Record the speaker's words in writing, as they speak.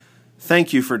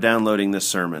Thank you for downloading this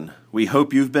sermon. We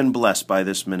hope you've been blessed by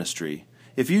this ministry.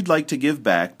 If you'd like to give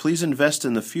back, please invest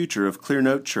in the future of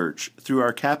Clearnote Church through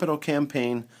our capital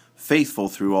campaign, Faithful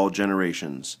Through All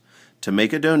Generations. To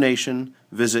make a donation,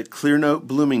 visit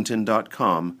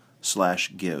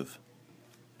clearnotebloomington.com/give.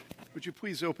 Would you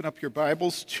please open up your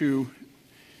Bibles to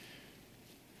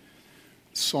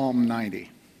Psalm 90.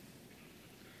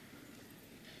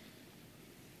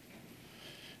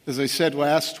 As I said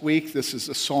last week, this is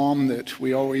a psalm that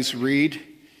we always read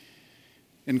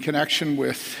in connection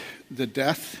with the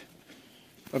death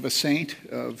of a saint,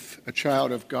 of a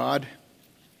child of God.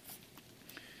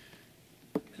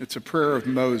 It's a prayer of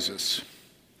Moses.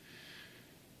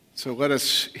 So let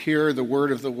us hear the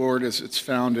word of the Lord as it's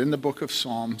found in the book of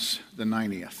Psalms, the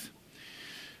 90th.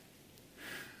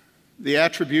 The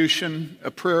attribution,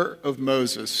 a prayer of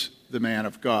Moses, the man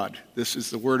of God. This is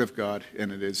the word of God,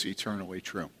 and it is eternally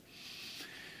true.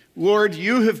 Lord,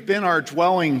 you have been our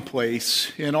dwelling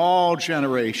place in all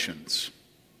generations.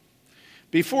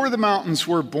 Before the mountains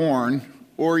were born,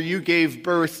 or you gave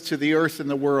birth to the earth and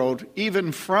the world,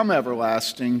 even from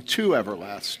everlasting to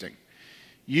everlasting,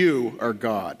 you are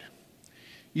God.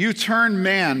 You turn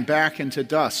man back into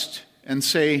dust and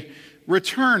say,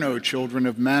 "Return, O children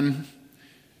of men."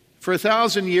 For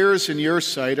 1,000 years in your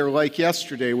sight are like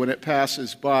yesterday when it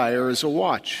passes by, or as a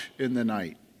watch in the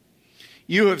night.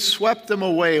 You have swept them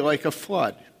away like a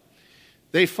flood.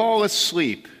 They fall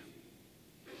asleep.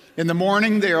 In the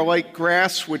morning they are like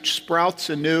grass which sprouts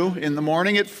anew. In the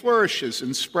morning it flourishes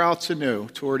and sprouts anew.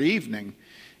 Toward evening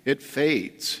it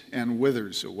fades and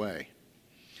withers away.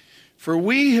 For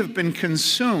we have been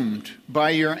consumed by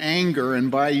your anger, and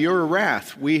by your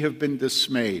wrath we have been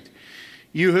dismayed.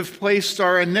 You have placed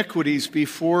our iniquities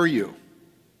before you,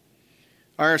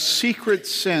 our secret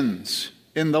sins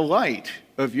in the light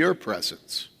of your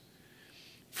presence.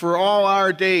 For all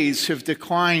our days have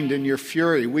declined in your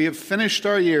fury. We have finished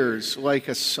our years like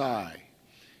a sigh.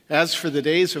 As for the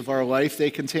days of our life, they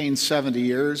contain 70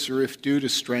 years, or if due to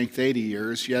strength, 80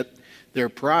 years. Yet their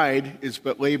pride is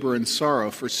but labor and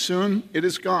sorrow, for soon it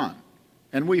is gone,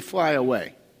 and we fly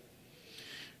away.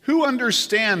 Who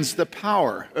understands the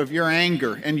power of your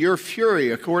anger and your fury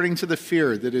according to the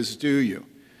fear that is due you?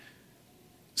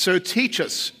 So teach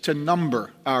us to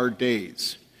number our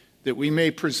days, that we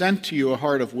may present to you a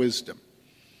heart of wisdom.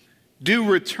 Do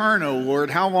return, O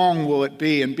Lord, how long will it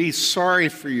be? And be sorry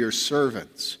for your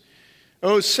servants.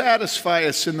 O satisfy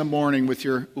us in the morning with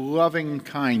your loving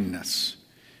kindness,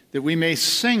 that we may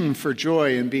sing for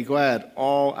joy and be glad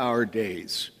all our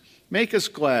days. Make us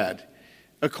glad,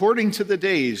 according to the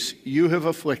days you have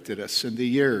afflicted us, and the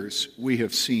years we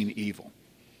have seen evil.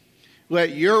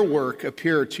 Let your work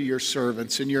appear to your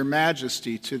servants, and your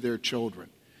majesty to their children.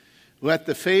 Let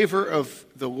the favor of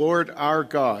the Lord our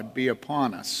God be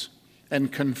upon us,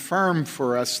 and confirm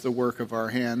for us the work of our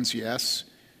hands. Yes,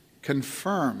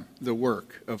 confirm the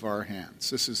work of our hands.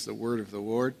 This is the word of the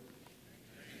Lord.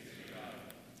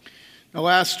 Now,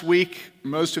 last week,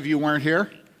 most of you weren't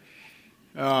here.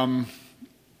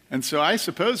 And so I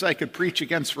suppose I could preach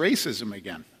against racism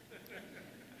again.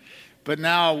 But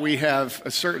now we have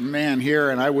a certain man here,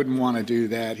 and I wouldn't want to do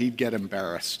that. He'd get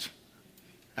embarrassed.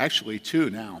 Actually,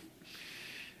 two now.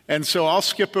 And so I'll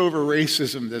skip over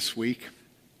racism this week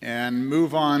and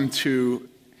move on to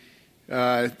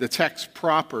the text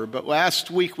proper. But last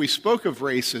week we spoke of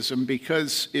racism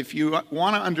because if you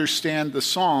want to understand the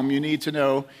psalm, you need to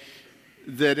know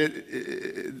that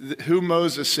who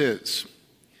Moses is.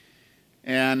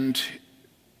 And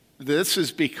this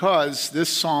is because this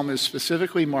psalm is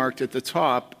specifically marked at the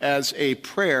top as a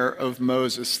prayer of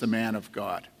Moses, the man of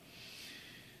God.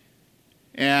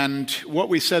 And what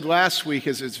we said last week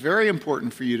is it's very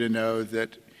important for you to know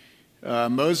that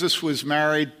Moses was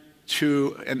married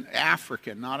to an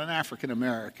African, not an African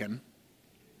American,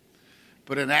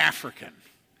 but an African,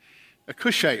 a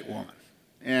Cushite woman.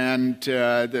 And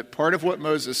that part of what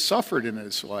Moses suffered in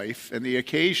his life, and the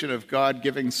occasion of God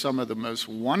giving some of the most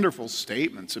wonderful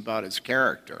statements about his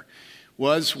character,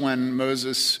 was when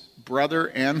Moses' brother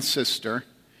and sister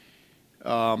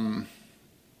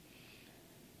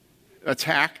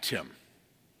attacked him.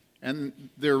 And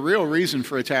their real reason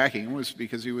for attacking him was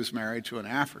because he was married to an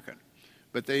African.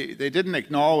 But they didn't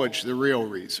acknowledge the real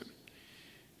reason.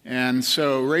 And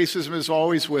so racism is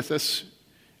always with us.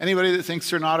 Anybody that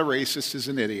thinks they're not a racist is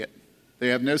an idiot. They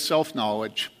have no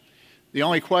self-knowledge. The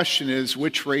only question is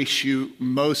which race you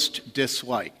most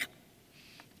dislike.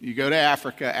 You go to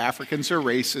Africa, Africans are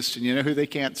racist, and you know who they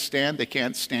can't stand? They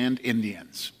can't stand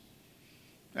Indians.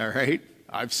 All right?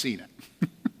 I've seen it.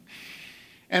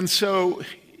 And so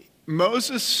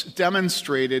Moses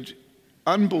demonstrated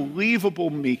unbelievable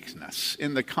meekness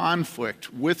in the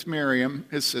conflict with Miriam,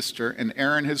 his sister, and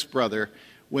Aaron, his brother,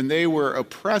 when they were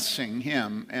oppressing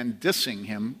him and dissing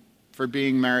him for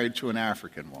being married to an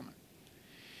African woman.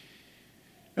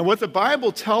 And what the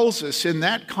Bible tells us in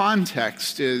that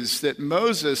context is that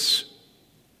Moses,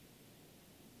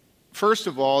 first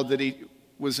of all, that he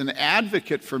was an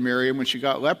advocate for Miriam when she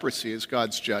got leprosy as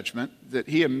God's judgment, that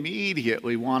he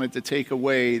immediately wanted to take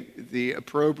away the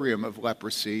opprobrium of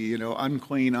leprosy,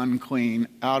 unclean, unclean,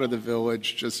 out of the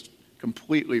village, just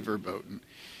completely verboten.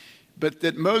 But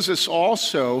that Moses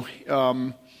also,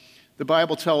 the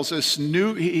Bible tells us,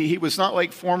 knew he was not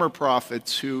like former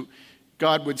prophets who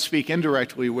God would speak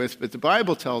indirectly with, but the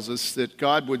Bible tells us that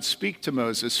God would speak to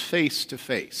Moses face to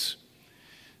face,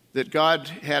 that God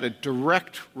had a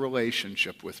direct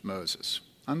relationship with Moses.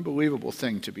 Unbelievable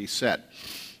thing to be said.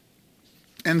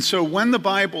 And so when the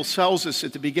Bible tells us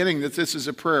at the beginning that this is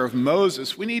a prayer of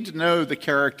Moses, we need to know the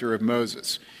character of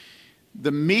Moses,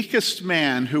 the meekest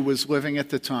man who was living at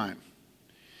the time.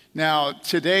 Now,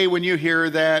 today when you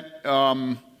hear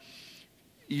that,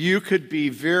 you could be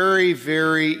very,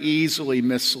 very easily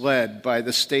misled by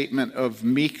the statement of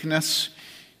meekness,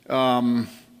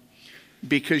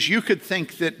 because you could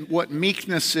think that what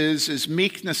meekness is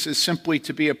meekness is simply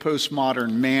to be a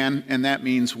postmodern man, and that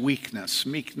means weakness.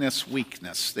 Meekness,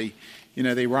 weakness. They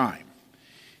rhyme.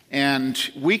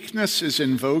 And weakness is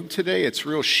in vogue today. It's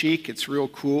real chic, it's real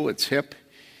cool, it's hip.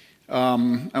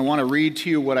 I want to read to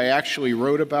you what I actually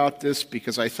wrote about this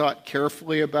because I thought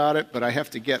carefully about it, but I have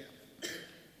to get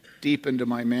deep into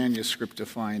my manuscript to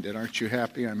find it. Aren't you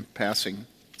happy? I'm passing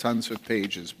tons of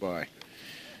pages by.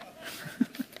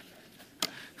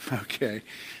 Okay,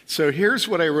 so here's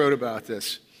what I wrote about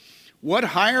this. What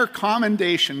higher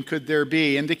commendation could there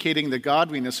be indicating the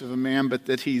godliness of a man but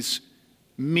that he's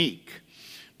meek?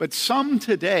 But some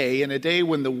today, in a day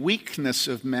when the weakness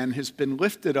of men has been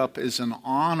lifted up as an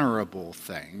honorable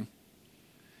thing,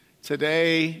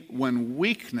 today when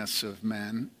weakness of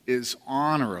men is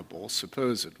honorable,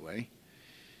 supposedly,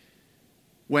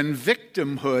 when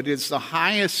victimhood is the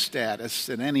highest status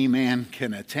that any man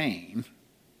can attain,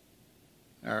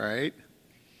 all right?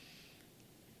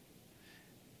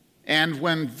 And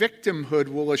when victimhood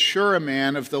will assure a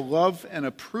man of the love and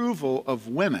approval of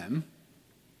women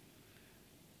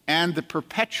and the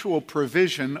perpetual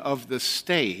provision of the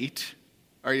state,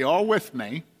 are you all with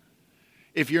me?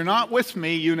 If you're not with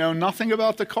me, you know nothing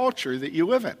about the culture that you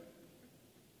live in.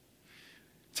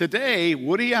 Today,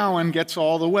 Woody Allen gets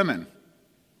all the women.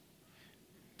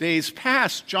 Days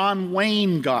past, John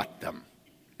Wayne got them.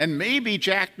 And maybe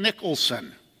Jack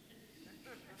Nicholson.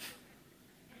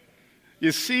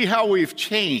 You see how we've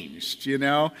changed,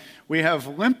 We have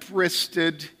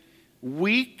limp-wristed,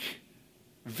 weak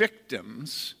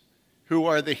victims who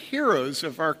are the heroes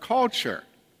of our culture.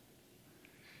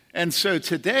 And so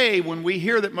today, when we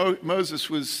hear that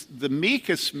Moses was the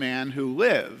meekest man who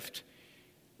lived,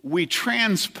 we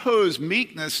transpose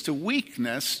meekness to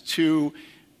weakness to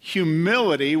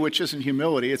humility, which isn't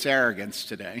humility, it's arrogance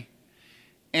today,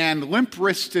 and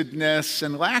limp-wristedness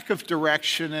and lack of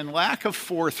direction and lack of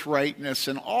forthrightness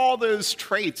and all those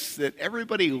traits that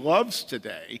everybody loves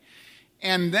today.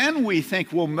 And then we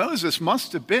think, well, Moses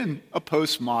must have been a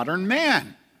postmodern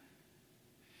man.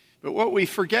 But what we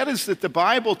forget is that the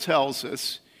Bible tells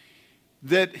us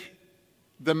that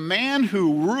the man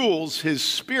who rules his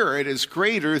spirit is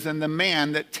greater than the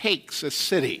man that takes a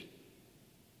city.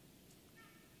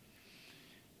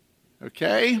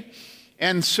 Okay?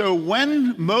 And so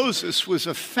when Moses was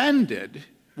offended,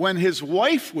 when his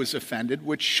wife was offended,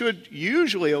 which should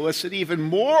usually elicit even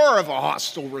more of a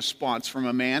hostile response from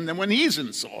a man than when he's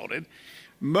insulted,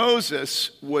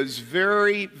 Moses was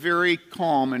very, very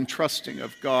calm and trusting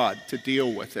of God to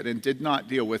deal with it and did not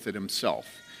deal with it himself.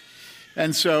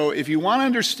 And so if you want to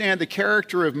understand the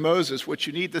character of Moses, what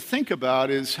you need to think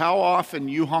about is how often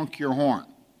you honk your horn.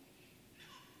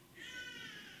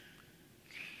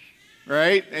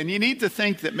 Right? And you need to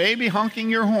think that maybe honking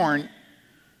your horn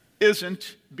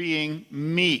isn't being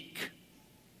meek.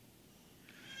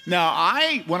 Now,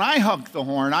 when I honk the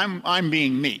horn, I'm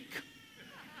being meek.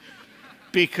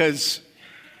 Because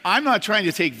I'm not trying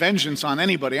to take vengeance on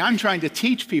anybody. I'm trying to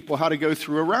teach people how to go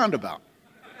through a roundabout.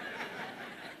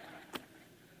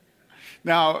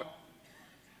 Now,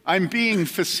 I'm being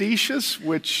facetious,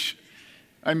 which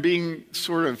I'm being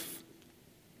sort of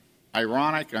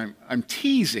ironic. I'm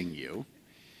teasing you.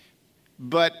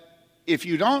 But if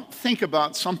you don't think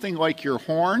about something like your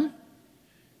horn,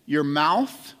 your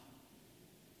mouth,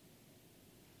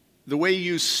 the way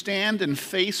you stand and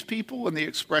face people and the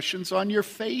expressions on your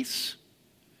face,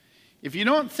 If you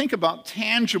don't think about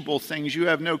tangible things, you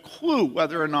have no clue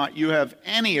whether or not you have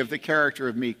any of the character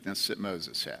of meekness that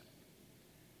Moses had.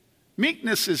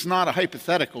 Meekness is not a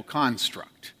hypothetical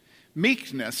construct.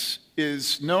 Meekness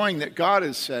is knowing that God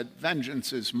has said,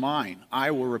 vengeance is mine, I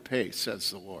will repay,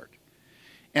 says the Lord.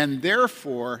 And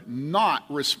therefore not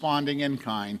responding in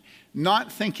kind,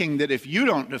 not thinking that if you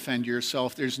don't defend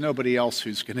yourself, there's nobody else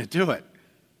who's going to do it.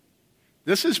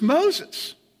 This is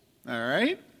Moses, all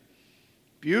right?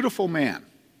 Beautiful man.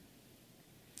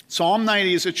 Psalm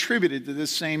 90 is attributed to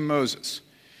this same Moses.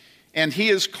 And he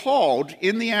is called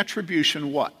in the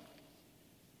attribution what?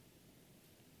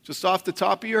 Just off the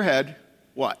top of your head,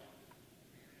 what?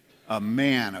 A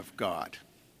man of God.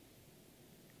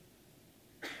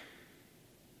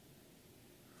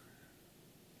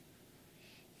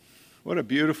 What a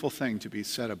beautiful thing to be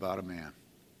said about a man.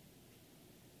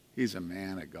 He's a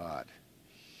man of God.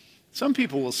 Some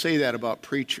people will say that about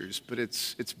preachers, but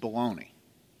it's baloney.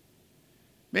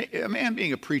 A man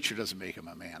being a preacher doesn't make him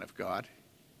a man of God.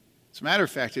 As a matter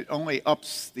of fact, it only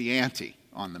ups the ante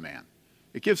on the man.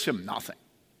 It gives him nothing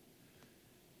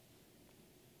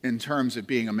in terms of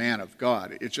being a man of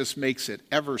God. It just makes it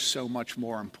ever so much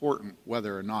more important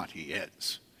whether or not he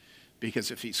is.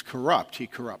 Because if he's corrupt, he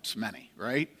corrupts many,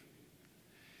 right?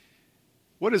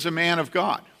 What is a man of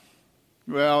God?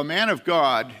 Well, a man of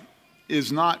God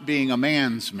is not being a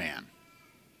man's man.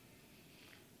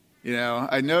 You know,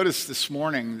 I noticed this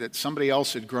morning that somebody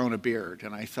else had grown a beard,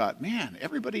 and I thought, man,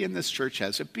 everybody in this church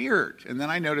has a beard. And then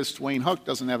I noticed Wayne Huck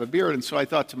doesn't have a beard, and so I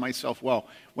thought to myself, well,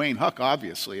 Wayne Huck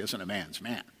obviously isn't a man's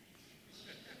man.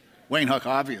 Wayne Huck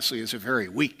obviously is a very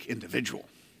weak individual.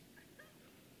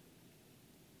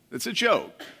 It's a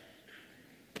joke.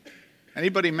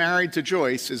 Anybody married to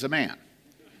Joyce is a man.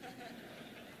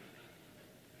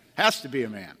 Has to be a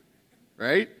man,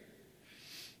 right?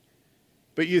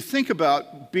 But you think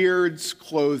about beards,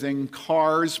 clothing,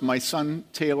 cars. My son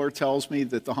Taylor tells me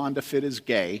that the Honda Fit is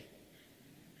gay.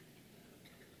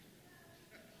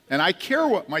 And I care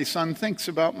what my son thinks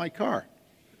about my car.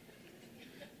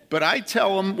 But I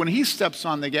tell him when he steps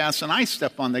on the gas and I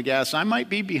step on the gas, I might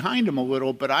be behind him a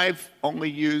little, but I've only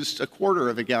used 1/4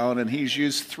 of a gallon and he's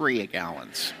used 3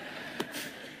 gallons.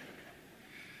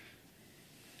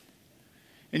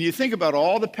 And you think about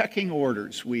all the pecking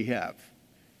orders we have.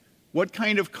 What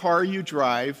kind of car you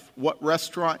drive, what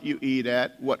restaurant you eat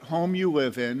at, what home you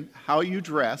live in, how you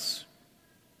dress.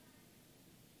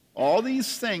 All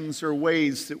these things are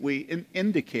ways that we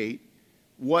indicate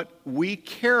what we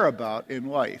care about in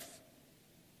life.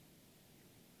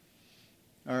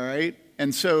 All right?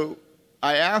 And so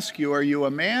I ask you, are you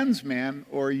a man's man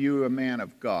or are you a man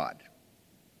of God?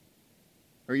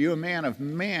 Are you a man of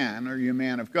man or are you a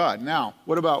man of God? Now,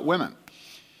 what about women?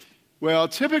 Well,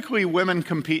 typically women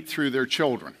compete through their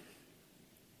children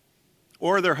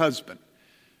or their husband.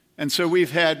 And so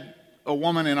we've had a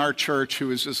woman in our church who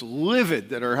was just livid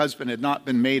that her husband had not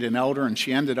been made an elder, and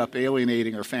she ended up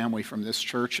alienating her family from this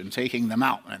church and taking them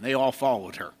out. And they all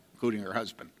followed her, including her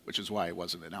husband, which is why he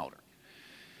wasn't an elder.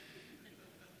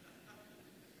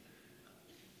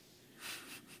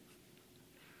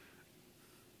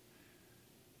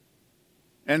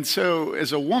 And so,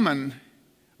 as a woman,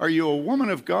 are you a woman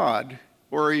of God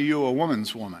or are you a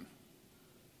woman's woman?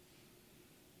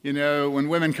 You know, when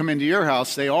women come into your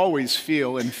house, they always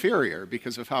feel inferior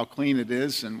because of how clean it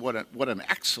is and what an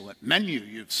excellent menu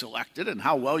you've selected and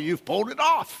how well you've pulled it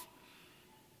off,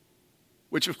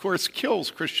 which, of course,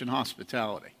 kills Christian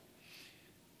hospitality.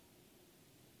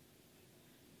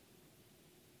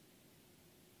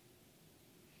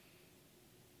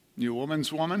 You a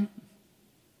woman's woman?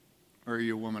 Or are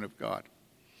you a woman of God?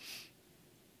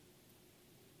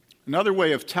 Another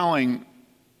way of telling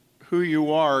who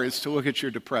you are is to look at your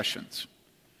depressions.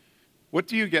 What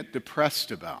do you get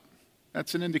depressed about?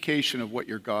 That's an indication of what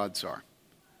your gods are.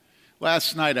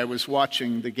 Last night I was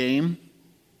watching the game,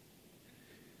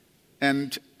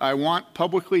 and I want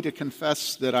publicly to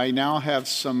confess that I now have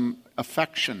some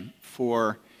affection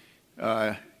for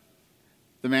the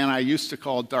man I used to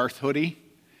call Darth Hoodie,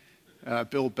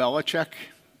 Bill Belichick.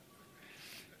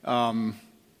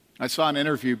 I saw an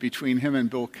interview between him and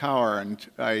Bill Cowher, and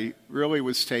I really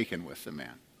was taken with the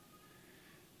man.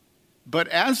 But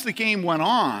as the game went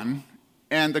on,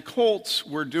 and the Colts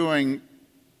were doing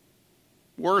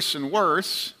worse and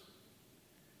worse,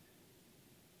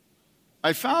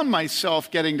 I found myself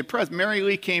getting depressed. Mary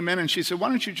Lee came in and she said, why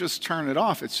don't you just turn it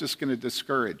off? It's just going to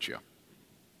discourage you.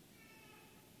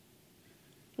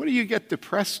 What do you get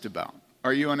depressed about?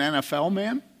 Are you an NFL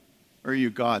man or are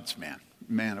you God's man?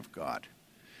 Man of God.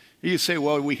 You say,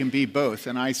 well, we can be both.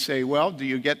 And I say, well, do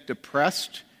you get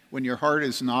depressed when your heart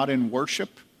is not in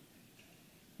worship?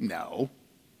 No.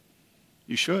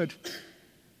 You should.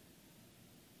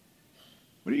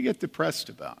 What do you get depressed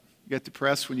about? You get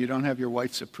depressed when you don't have your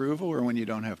wife's approval or when you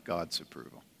don't have God's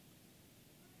approval?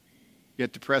 You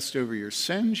get depressed over your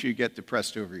sins, you get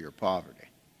depressed over your poverty.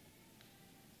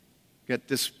 You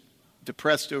get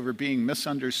depressed over being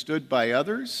misunderstood by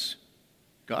others.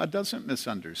 God doesn't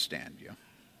misunderstand you.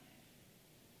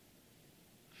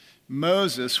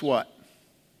 Moses, what?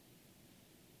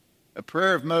 A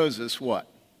prayer of Moses, what?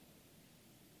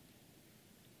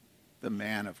 The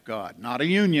man of God. Not a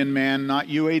union man, not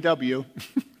UAW.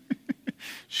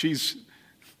 She's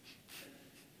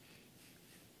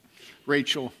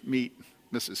Rachel, meet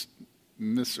Miss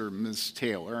or Ms.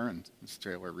 Taylor, and Ms.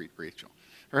 Taylor, meet Rachel.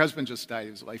 Her husband just died.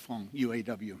 He was a lifelong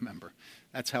UAW member.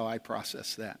 That's how I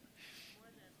process that.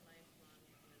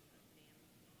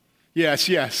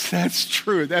 Yes, that's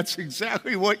true. That's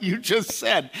exactly what you just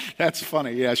said. That's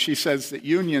funny. Yeah, she says that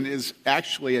union is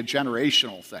actually a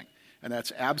generational thing, and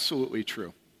that's absolutely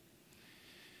true.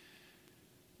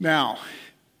 Now,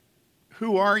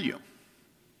 who are you?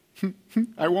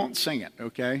 I won't sing it,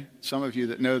 okay? Some of you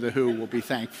that know the Who will be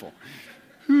thankful.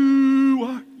 Who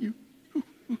are you?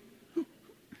 Who?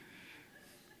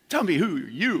 Tell me who are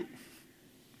you?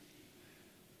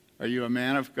 Are you a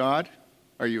man of God?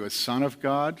 Are you a son of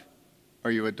God? Are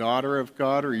you a daughter of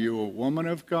God? Are you a woman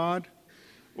of God?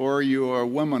 Or are you a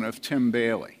woman of Tim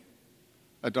Bailey?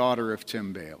 A daughter of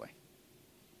Tim Bailey?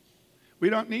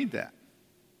 We don't need that.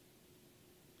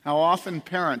 How often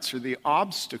parents are the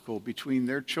obstacle between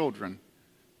their children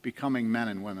becoming men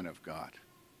and women of God.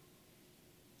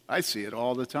 I see it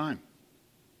all the time.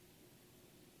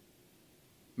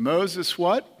 Moses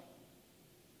what?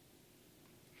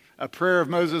 A prayer of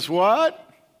Moses what?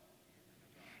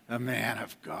 A man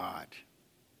of God.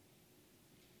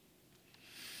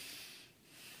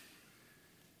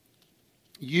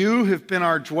 You have been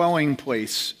our dwelling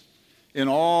place in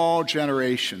all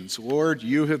generations. Lord,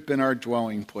 you have been our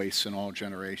dwelling place in all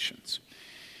generations.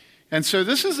 And so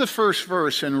this is the first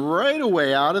verse, and right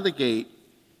away out of the gate,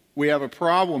 we have a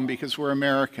problem because we're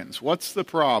Americans. What's the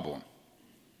problem?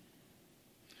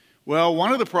 Well,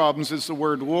 one of the problems is the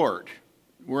word Lord.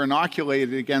 We're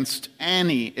inoculated against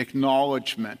any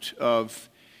acknowledgement of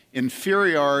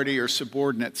inferiority or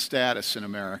subordinate status in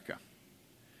America.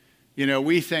 You know,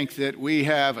 we think that we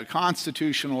have a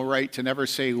constitutional right to never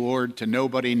say Lord to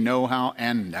nobody, no how,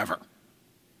 and never.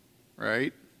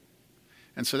 Right?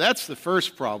 And so that's the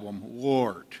first problem,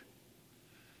 Lord.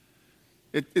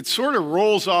 It sort of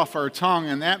rolls off our tongue,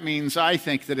 and that means I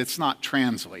think that it's not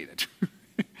translated.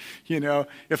 You know,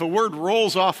 if a word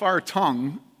rolls off our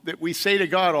tongue that we say to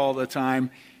God all the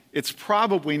time, it's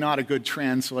probably not a good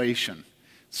translation.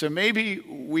 So maybe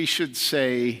we should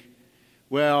say,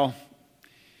 well,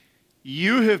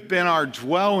 you have been our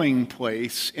dwelling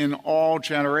place in all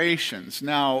generations.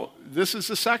 Now, this is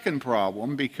the second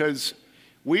problem because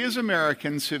we as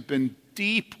Americans have been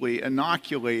deeply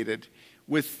inoculated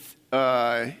with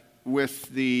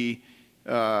the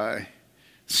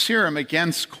serum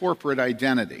against corporate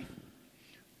identity.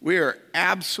 We are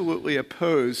absolutely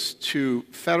opposed to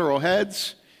federal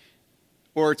heads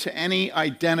or to any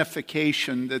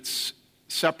identification that's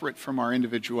separate from our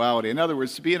individuality. In other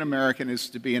words, to be an American is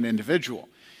to be an individual.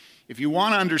 If you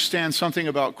want to understand something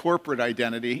about corporate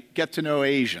identity, get to know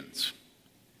Asians.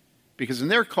 Because in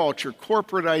their culture,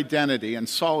 corporate identity and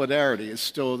solidarity is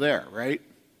still there, right?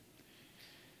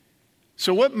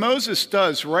 So what Moses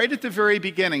does right at the very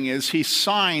beginning is he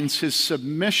signs his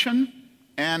submission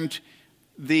and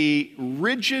the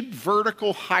rigid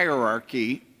vertical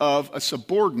hierarchy of a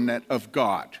subordinate of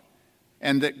God,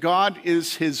 and that God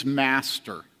is his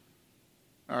master,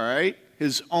 all right,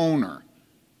 his owner,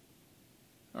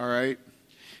 all right?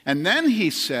 And then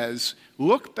he says,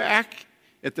 look back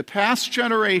at the past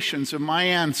generations of my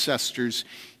ancestors.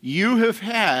 You have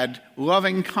had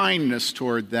loving kindness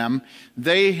toward them.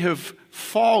 They have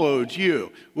followed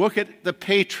you. Look at the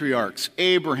patriarchs,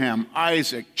 Abraham,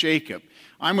 Isaac, Jacob.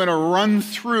 I'm going to run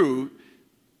through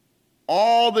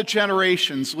all the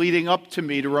generations leading up to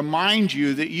me to remind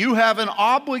you that you have an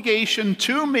obligation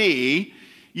to me,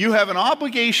 you have an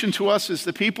obligation to us as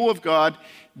the people of God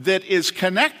that is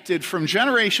connected from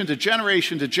generation to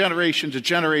generation to generation to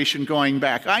generation going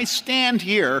back. I stand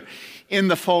here in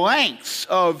the phalanx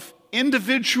of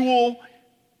individual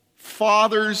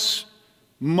fathers,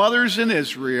 mothers in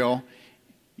Israel.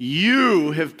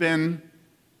 You have been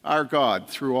our God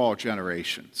through all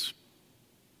generations.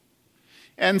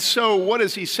 And so what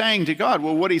is he saying to God?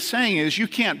 Well, what he's saying is, you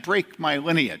can't break my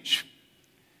lineage.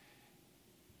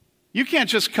 You can't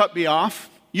just cut me off.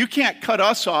 You can't cut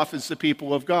us off as the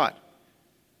people of God.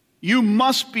 You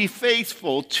must be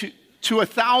faithful to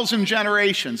 1,000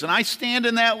 generations. And I stand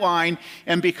in that line,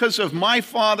 and because of my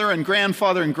father and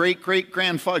grandfather and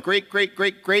great-great-grandfather,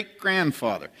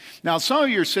 great-great-great-great-grandfather. Now, some of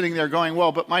you are sitting there going,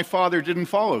 well, but my father didn't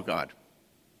follow God.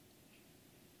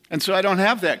 And so I don't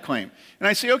have that claim. And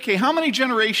I say, okay, how many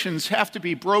generations have to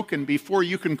be broken before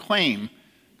you can claim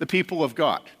the people of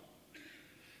God?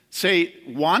 Say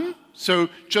 1? So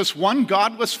just one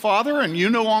godless father and you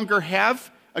no longer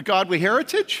have a godly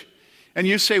heritage? And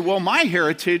you say, well, my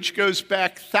heritage goes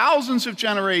back thousands of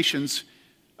generations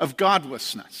of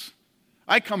godlessness.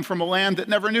 I come from a land that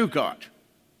never knew God.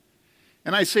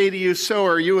 And I say to you, so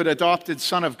are you an adopted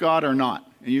son of God or not?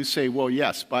 And you say, well,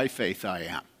 yes, by faith I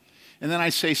am. And then I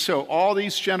say, so all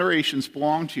these generations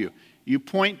belong to you. You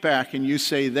point back and you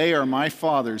say, they are my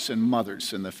fathers and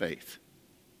mothers in the faith.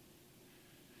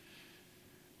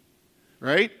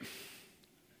 Right?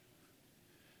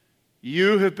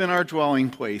 You have been our dwelling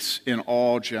place in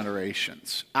all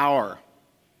generations. Our,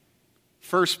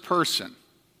 first person,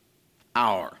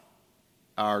 our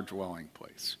dwelling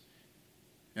place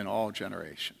in all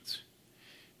generations.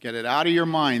 Get it out of your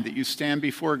mind that you stand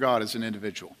before God as an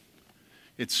individual.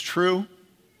 It's true,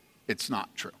 it's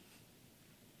not true.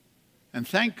 And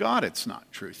thank God it's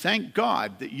not true. Thank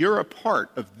God that you're a part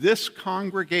of this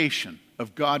congregation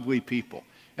of godly people,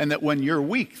 and that when you're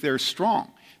weak, they're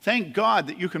strong. Thank God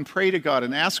that you can pray to God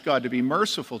and ask God to be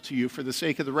merciful to you for the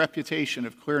sake of the reputation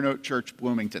of Clear Note Church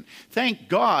Bloomington. Thank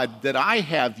God that I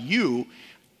have you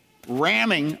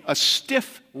ramming a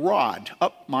stiff rod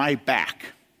up my back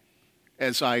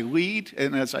as I lead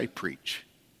and as I preach.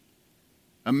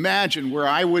 Imagine where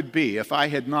I would be if I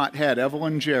had not had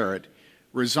Evelyn Jarrett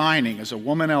resigning as a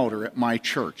woman elder at my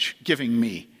church, giving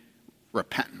me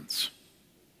repentance.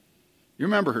 You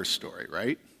remember her story,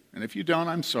 right? And if you don't,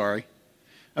 I'm sorry.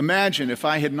 Imagine if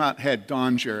I had not had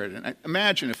Don Jarrett, and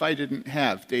imagine if I didn't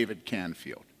have David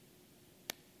Canfield.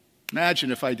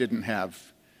 Imagine if I didn't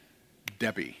have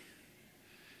Debbie.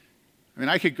 I mean,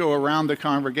 I could go around the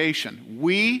congregation.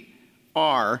 We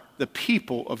are the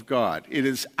people of God. It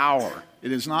is our.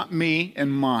 It is not me and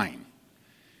mine.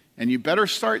 And you better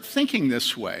start thinking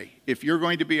this way if you're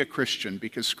going to be a Christian,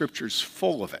 because Scripture's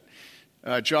full of it.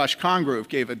 Josh Congrove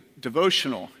gave a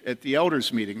devotional at the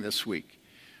elders meeting this week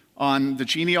on the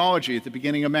genealogy at the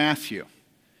beginning of Matthew.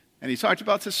 And he talked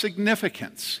about the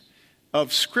significance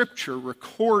of Scripture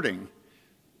recording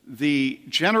the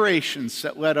generations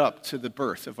that led up to the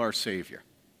birth of our Savior.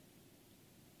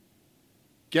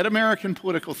 Get American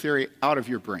political theory out of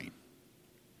your brain.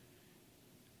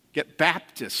 Get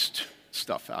Baptist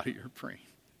stuff out of your brain.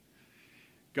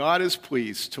 God is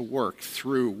pleased to work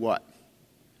through what?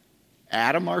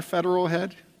 Adam, our federal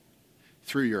head,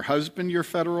 through your husband, your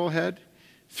federal head,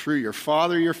 through your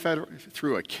father,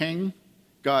 through a king.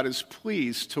 God is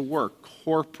pleased to work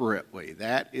corporately.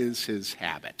 That is his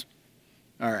habit.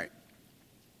 All right.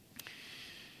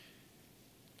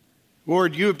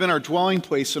 Lord, you have been our dwelling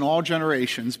place in all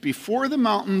generations. Before the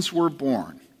mountains were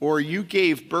born, or you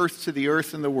gave birth to the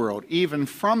earth and the world, even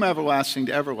from everlasting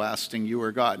to everlasting, you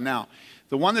are God. Now,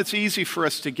 the one that's easy for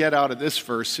us to get out of this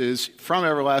verse is, from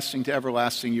everlasting to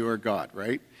everlasting, you are God,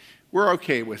 right? We're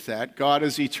okay with that. God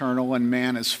is eternal and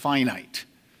man is finite.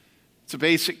 It's a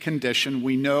basic condition.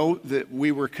 We know that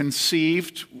we were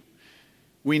conceived.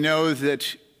 We know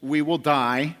that we will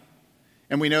die.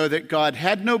 And we know that God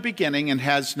had no beginning and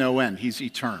has no end. He's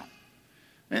eternal.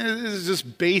 And this is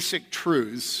just basic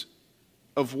truths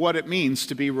of what it means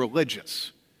to be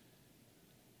religious.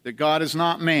 That God is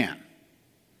not man.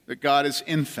 That God is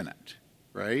infinite,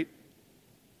 right?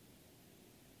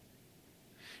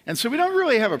 And so we don't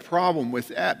really have a problem with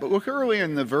that. But look earlier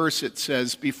in the verse, it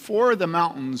says, before the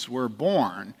mountains were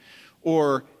born,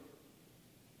 or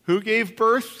who gave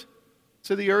birth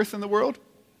to the earth and the world?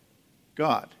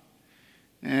 God.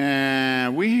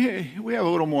 And we have a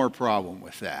little more problem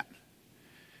with that.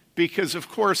 Because, of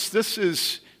course, this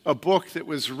is a book that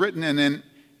was written in,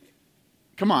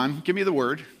 come on, give me the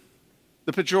word,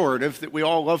 the pejorative that we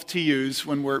all love to use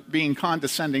when we're being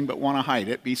condescending but want to hide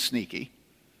it, be sneaky.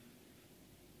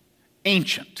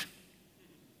 Ancient.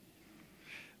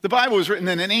 The Bible was written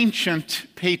in an ancient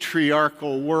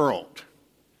patriarchal world.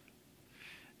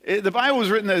 The Bible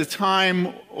was written at a time,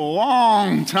 a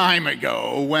long time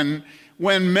ago, when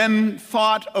men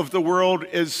thought of the world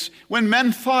as, when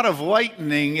men thought of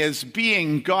lightning as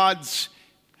being God's,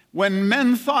 when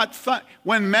men thought earth,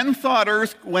 when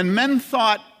men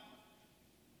thought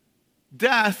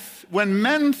death, when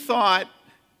men thought,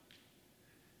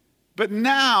 but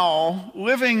now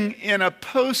living in a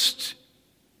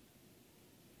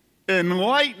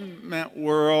Enlightenment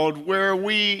world where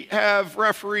we have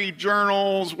referee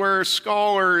journals, where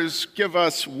scholars give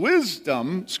us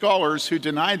wisdom, scholars who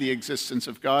deny the existence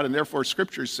of God and therefore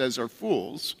Scripture says are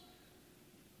fools,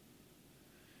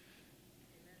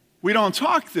 we don't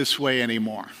talk this way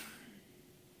anymore.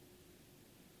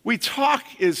 We talk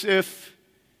as if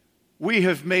we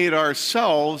have made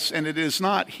ourselves, and it is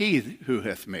not He who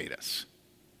hath made us.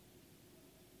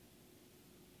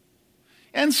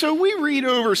 And so we read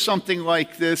over something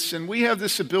like this, and we have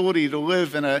this ability to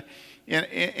live in a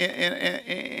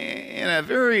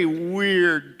very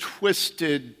weird,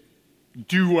 twisted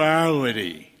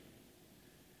duality,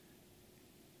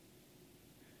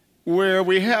 where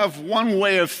we have one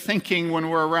way of thinking when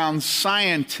we're around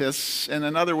scientists and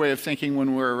another way of thinking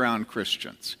when we're around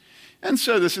Christians. And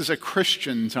so this is a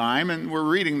Christian time, and we're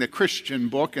reading the Christian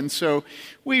book, and so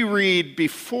we read,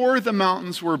 before the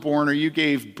mountains were born, or you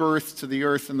gave birth to the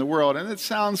earth and the world. And it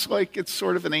sounds like it's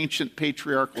sort of an ancient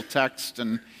patriarchal text,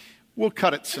 and we'll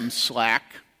cut it some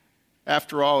slack.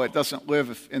 After all, it doesn't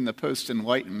live in the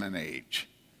post-Enlightenment age.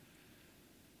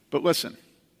 But listen,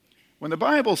 when the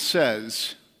Bible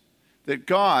says that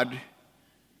God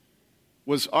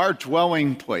was our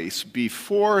dwelling place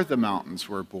before the mountains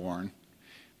were born,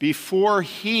 before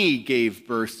He gave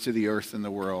birth to the earth and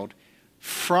the world,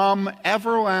 from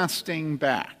everlasting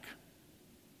back.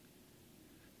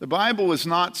 The Bible is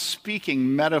not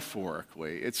speaking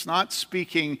metaphorically. It's not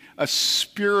speaking a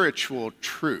spiritual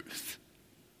truth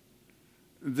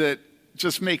that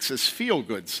just makes us feel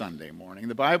good Sunday morning.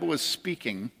 The Bible is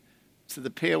speaking to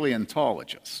the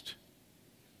paleontologist,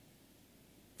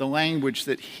 the language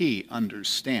that he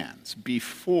understands.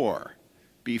 Before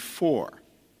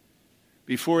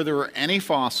there were any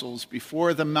fossils,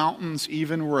 before the mountains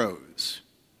even rose,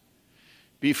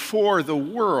 before the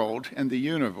world and the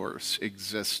universe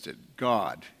existed,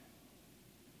 God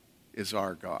is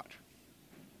our God.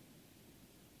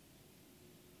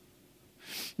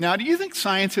 Now, do you think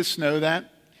scientists know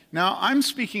that? Now, I'm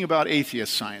speaking about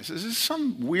atheist science. This is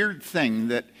some weird thing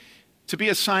that, to be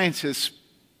a scientist,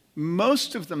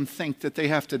 most of them think that they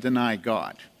have to deny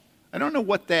God. I don't know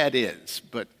what that is,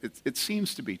 but it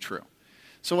seems to be true.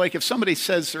 So like if somebody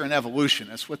says they're an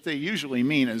evolutionist, what they usually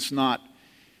mean is not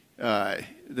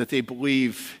that they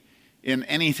believe in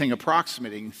anything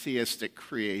approximating theistic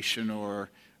creation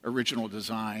or original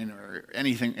design or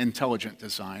anything intelligent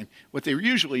design. What they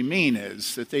usually mean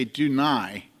is that they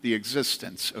deny the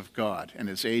existence of God and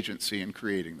His agency in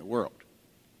creating the world.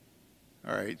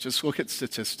 All right, just look at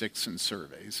statistics and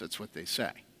surveys. That's what they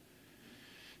say.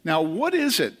 Now, what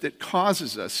is it that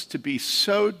causes us to be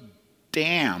so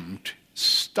damned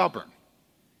stubborn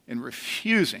in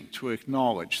refusing to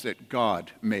acknowledge that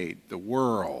God made the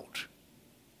world?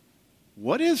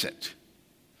 What is it?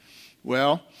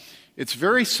 Well, it's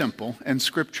very simple, and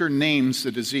Scripture names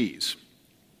the disease.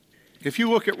 If you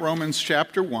look at Romans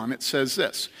chapter 1, it says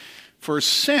this: "For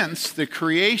since the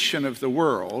creation of the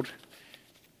world,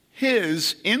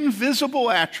 His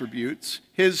invisible attributes,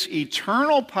 His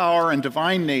eternal power and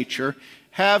divine nature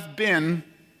have been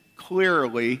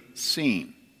clearly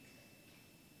seen."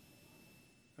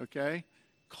 Okay?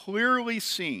 Clearly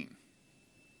seen.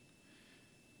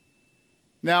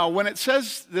 Now, when it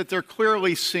says that they're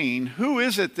clearly seen, who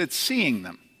is it that's seeing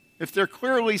them? If they're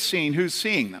clearly seen, who's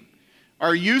seeing them?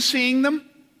 Are you seeing them?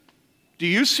 Do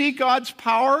you see God's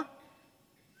power?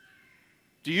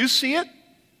 Do you see it?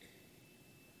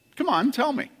 Come on,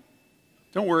 tell me.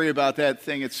 Don't worry about that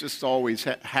thing. It's just always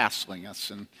hassling us,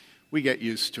 and we get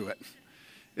used to it.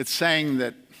 It's saying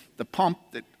that the pump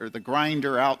or the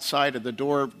grinder outside of the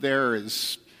door there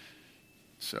is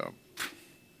so.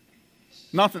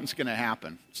 Nothing's going to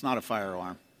happen. It's not a fire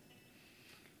alarm.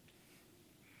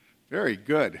 Very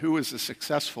good. Who was the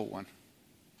successful one?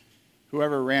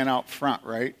 Whoever ran out front,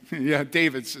 right? Yeah,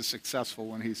 David's the successful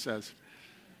one, he says.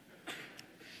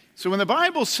 So when the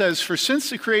Bible says, "For since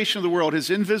the creation of the world, His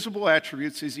invisible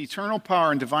attributes, His eternal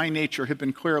power and divine nature have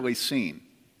been clearly seen,"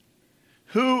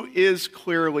 who is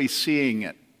clearly seeing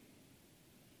it?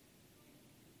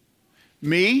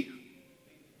 Me?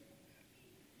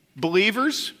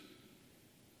 Believers?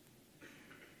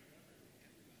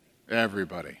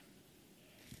 Everybody.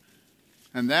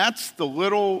 And that's the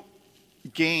little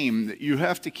game that you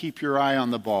have to keep your eye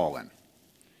on the ball in,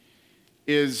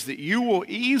 is that you will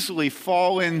easily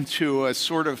fall into a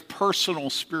sort of personal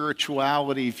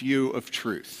spirituality view of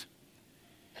truth,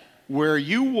 where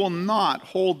you will not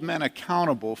hold men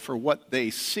accountable for what they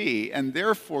see, and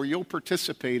therefore you'll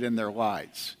participate in their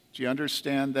lies. Do you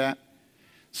understand that?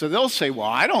 So they'll say, "Well,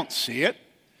 I don't see it."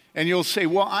 And you'll say,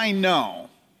 "Well, I know."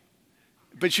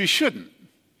 But you shouldn't,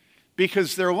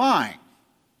 because they're lying.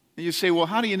 And you say, well,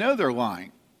 how do you know they're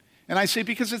lying? And I say,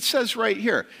 because it says right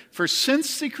here, for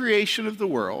since the creation of the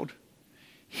world,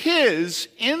 his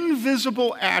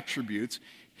invisible attributes,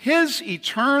 his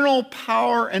eternal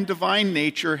power and divine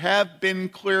nature have been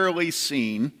clearly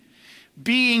seen,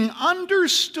 being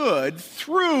understood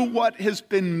through what has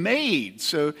been made.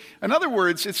 So, in other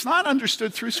words, it's not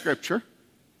understood through Scripture.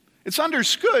 It's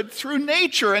understood through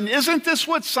nature. And isn't this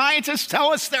what scientists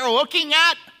tell us they're looking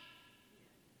at?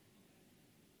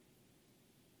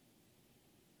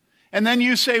 And then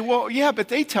you say, well, yeah, but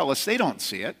they tell us they don't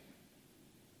see it.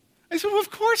 I said, well,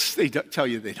 of course they tell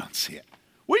you they don't see it.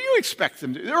 What do you expect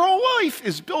them to do? Their whole life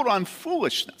is built on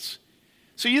foolishness.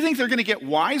 So you think they're going to get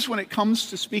wise when it comes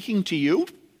to speaking to you?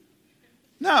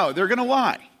 No, they're going to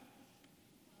lie.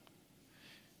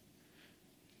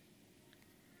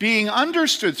 Being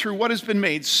understood through what has been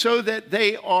made so that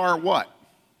they are what?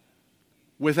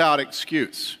 Without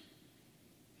excuse.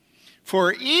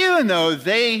 For even though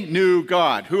they knew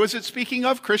God, who is it speaking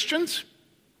of? Christians?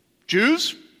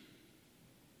 Jews?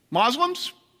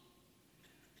 Muslims?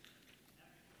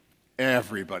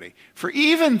 Everybody. For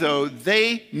even though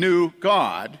they knew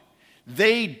God,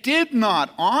 they did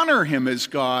not honor him as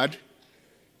God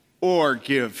or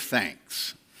give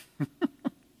thanks.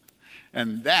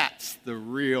 And that's the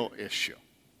real issue.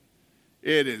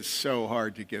 It is so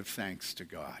hard to give thanks to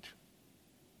God.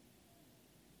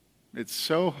 It's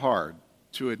so hard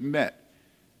to admit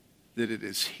that it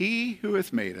is he who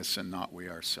hath made us and not we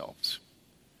ourselves.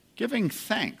 Giving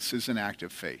thanks is an act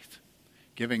of faith.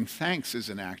 Giving thanks is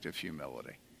an act of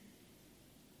humility.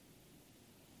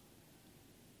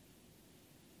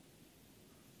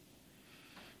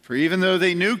 For even though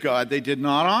they knew God, they did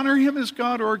not honor him as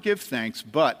God or give thanks,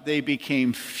 but they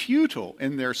became futile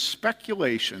in their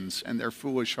speculations, and their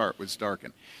foolish heart was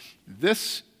darkened.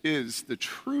 This is the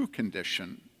true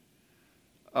condition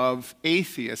of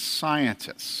atheist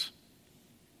scientists,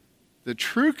 the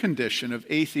true condition of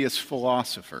atheist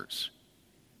philosophers.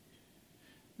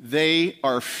 They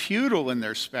are futile in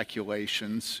their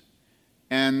speculations,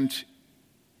 and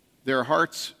their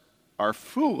hearts are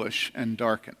foolish and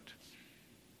darkened.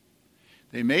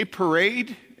 They may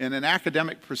parade in an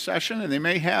academic procession, and they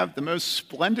may have the most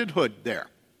splendid hood there.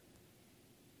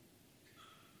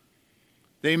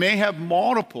 They may have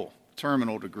multiple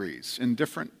terminal degrees in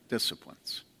different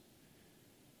disciplines.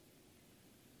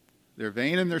 They're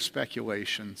vain in their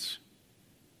speculations.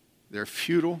 They're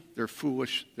futile, they're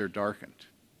foolish, they're darkened.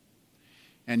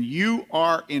 And you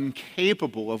are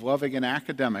incapable of loving an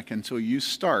academic until you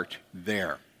start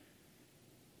there.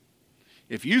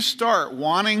 If you start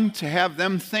wanting to have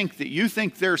them think that you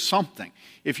think they're something,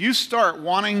 if you start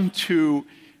wanting to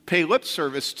pay lip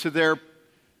service to their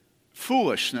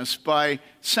foolishness by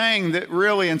saying that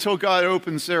really until God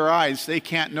opens their eyes, they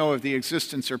can't know of the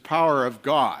existence or power of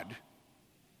God,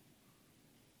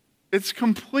 it's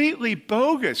completely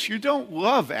bogus. You don't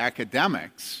love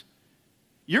academics.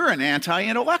 You're an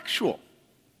anti-intellectual.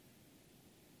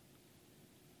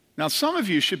 Now, some of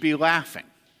you should be laughing.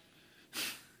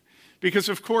 Because,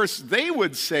 of course, they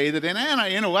would say that an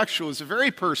anti-intellectual is the very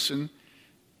person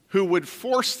who would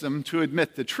force them to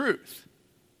admit the truth.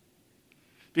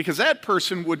 Because that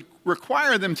person would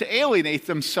require them to alienate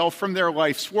themselves from their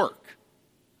life's work.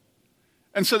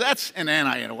 And so that's an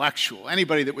anti-intellectual.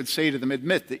 Anybody that would say to them,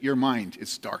 admit that your mind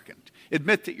is darkened.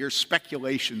 Admit that your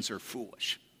speculations are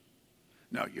foolish.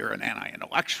 No, you're an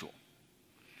anti-intellectual.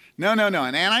 No.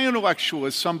 An anti-intellectual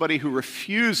is somebody who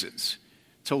refuses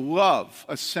to love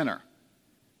a sinner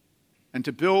and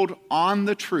to build on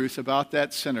the truth about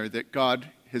that sinner that God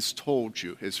has told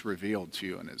you, has revealed to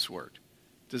you in his word.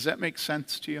 Does that make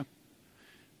sense to you?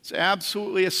 It's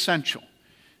absolutely essential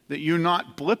that you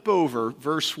not blip over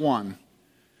verse 1,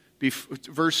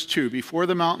 verse 2. Before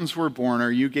the mountains were born, or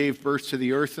you gave birth to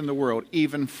the earth and the world,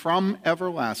 even from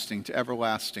everlasting to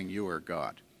everlasting, you are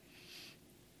God.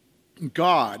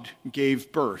 God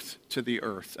gave birth to the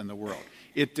earth and the world.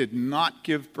 It did not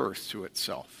give birth to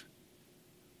itself.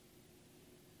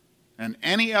 And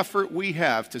any effort we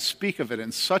have to speak of it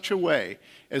in such a way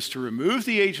as to remove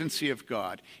the agency of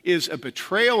God is a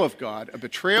betrayal of God, a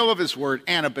betrayal of his word,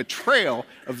 and a betrayal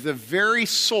of the very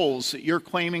souls that you're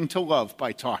claiming to love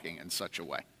by talking in such a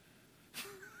way.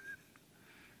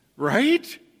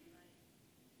 Right?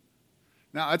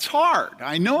 Now, it's hard.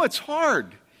 I know it's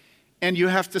hard. And you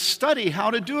have to study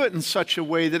how to do it in such a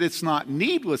way that it's not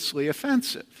needlessly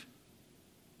offensive.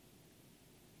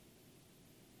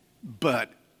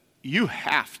 But you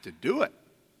have to do it.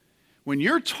 When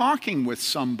you're talking with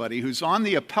somebody who's on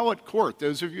the appellate court,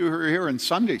 those of you who are here in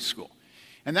Sunday school,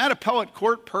 And that appellate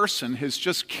court person has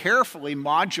just carefully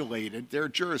modulated their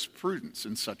jurisprudence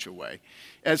in such a way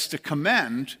as to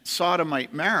commend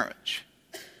sodomite marriage.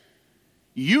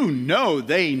 You know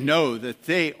they know that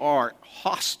they are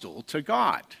hostile to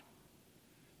God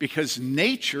because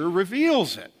nature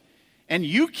reveals it. And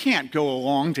you can't go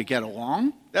along to get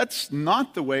along. That's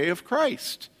not the way of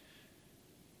Christ.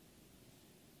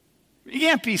 You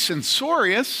can't be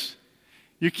censorious.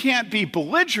 You can't be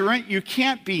belligerent. You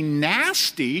can't be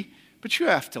nasty. But you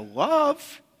have to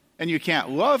love. And you can't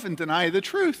love and deny the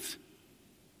truth.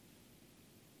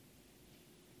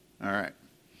 All right.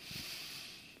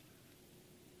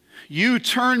 You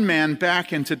turn man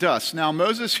back into dust. Now,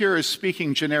 Moses here is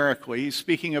speaking generically. He's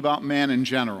speaking about man in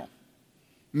general.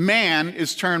 Man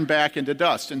is turned back into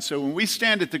dust. And so when we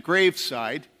stand at the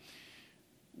graveside,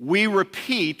 we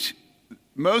repeat,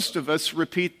 most of us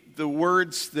repeat the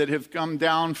words that have come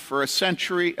down for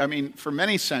for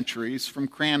many centuries from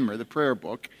Cranmer, the prayer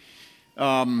book.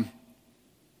 In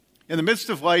the midst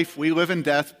of life, we live in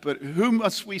death, but who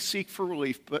must we seek for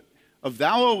relief? But of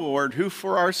thou, O Lord, who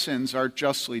for our sins art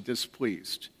justly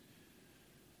displeased.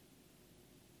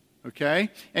 Okay?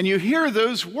 And you hear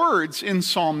those words in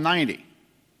Psalm 90.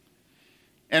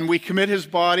 And we commit his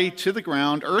body to the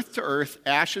ground, earth to earth,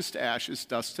 ashes to ashes,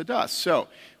 dust to dust. So,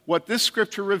 what this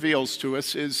scripture reveals to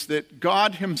us is that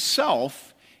God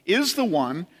himself is the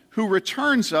one who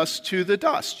returns us to the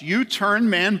dust. You turn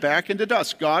man back into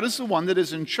dust. God is the one that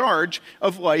is in charge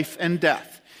of life and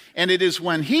death. And it is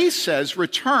when he says,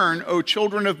 "Return, O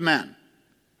children of men,"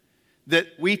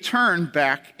 that we turn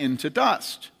back into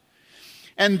dust.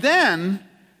 And then,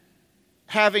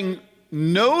 having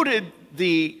noted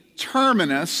the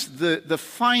terminus, the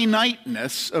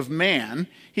finiteness of man,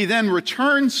 he then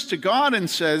returns to God and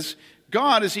says,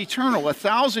 God is eternal.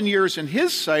 1,000 years in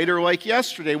his sight are like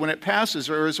yesterday when it passes,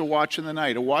 or as a watch in the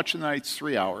night. A watch in the night's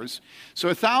 3 hours. So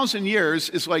 1,000 years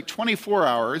is like 24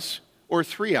 hours or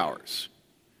 3 hours.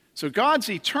 So God's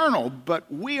eternal,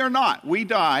 but we are not. We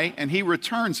die, and he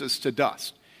returns us to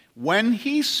dust. When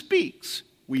he speaks,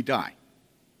 we die.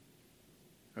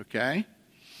 Okay?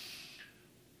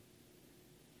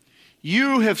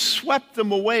 You have swept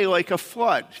them away like a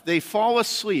flood. They fall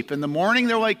asleep. In the morning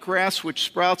they're like grass which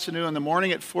sprouts anew. In the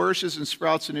morning it flourishes and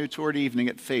sprouts anew. Toward evening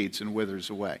it fades and withers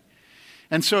away.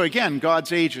 And so again,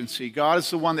 God's agency. God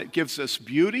is the one that gives us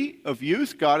beauty of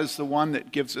youth. God is the one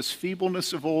that gives us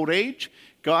feebleness of old age.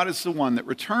 God is the one that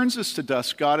returns us to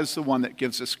dust. God is the one that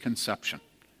gives us conception.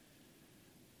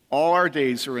 All our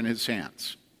days are in his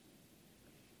hands.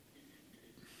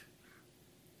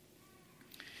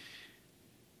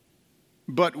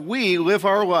 But we live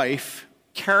our life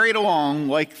carried along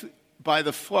like by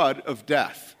the flood of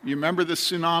death. You remember the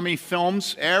tsunami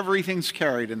films? Everything's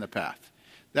carried in the path.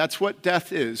 That's what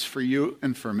death is for you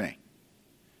and for me.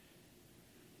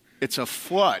 It's a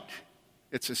flood.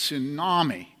 It's a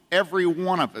tsunami. Every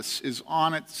one of us is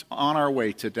on our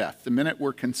way to death. The minute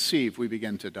we're conceived, we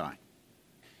begin to die.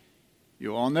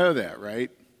 You all know that,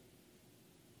 right?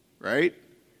 Right?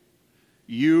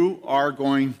 You are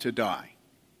going to die.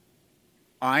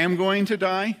 I am going to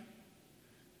die.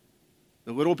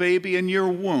 The little baby in your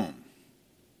womb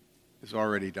is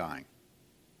already dying.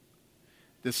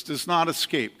 This does not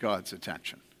escape God's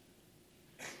attention.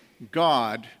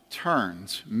 God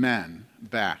turns men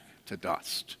back to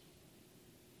dust.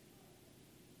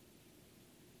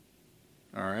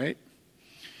 All right?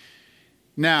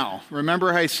 Now,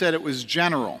 remember I said it was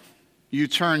general. You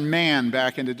turn man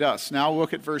back into dust. Now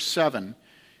look at verse 7.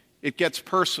 It gets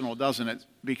personal, doesn't it?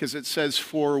 Because it says,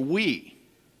 for we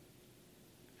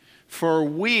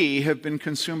have been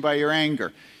consumed by your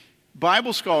anger.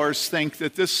 Bible scholars think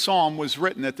that this psalm was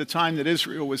written at the time that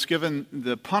Israel was given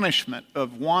the punishment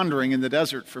of wandering in the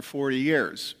desert for 40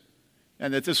 years.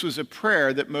 And that this was a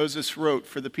prayer that Moses wrote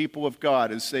for the people of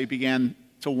God as they began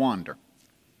to wander.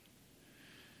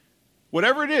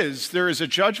 Whatever it is, there is a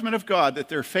judgment of God that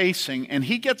they're facing, and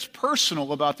he gets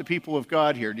personal about the people of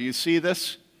God here. Do you see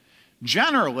this?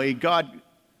 Generally, God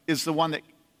is the one that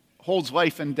holds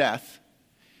life and death.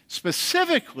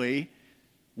 Specifically,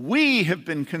 we have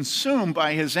been consumed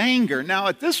by his anger. Now,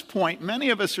 at this point, many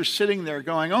of us are sitting there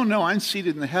going, oh no, I'm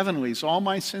seated in the heavenlies. All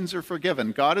my sins are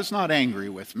forgiven. God is not angry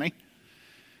with me.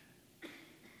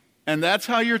 And that's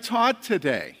how you're taught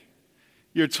today.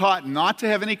 You're taught not to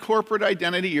have any corporate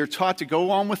identity. You're taught to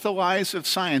go on with the lies of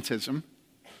scientism.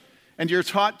 And you're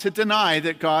taught to deny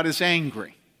that God is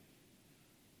angry.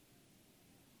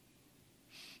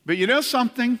 But you know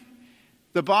something?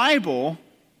 The Bible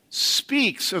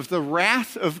speaks of the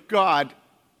wrath of God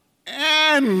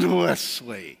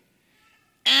endlessly.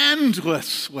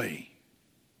 Endlessly.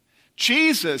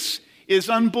 Jesus is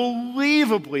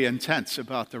unbelievably intense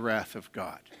about the wrath of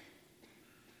God.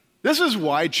 This is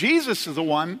why Jesus is the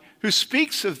one who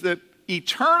speaks of the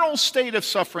eternal state of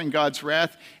suffering God's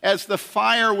wrath as the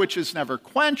fire which is never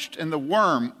quenched and the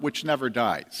worm which never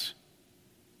dies.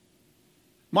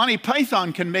 Monty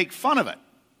Python can make fun of it.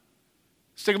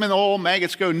 Stick them in the hole,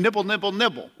 maggots go nibble, nibble,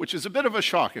 nibble, which is a bit of a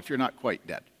shock if you're not quite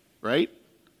dead, right?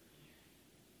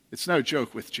 It's no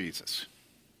joke with Jesus.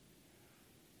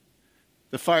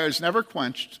 The fire is never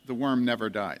quenched, the worm never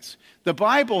dies. The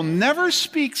Bible never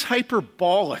speaks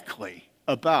hyperbolically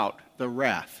about the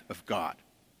wrath of God.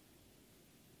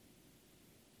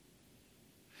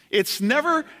 It's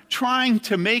never trying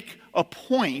to make a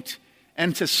point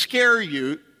and to scare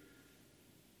you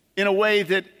in a way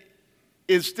that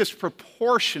is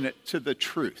disproportionate to the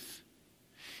truth.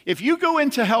 If you go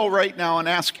into hell right now and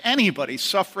ask anybody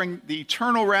suffering the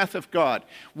eternal wrath of God,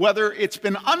 whether it's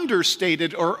been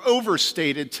understated or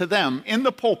overstated to them in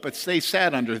the pulpits they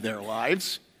sat under their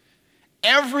lives,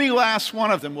 every last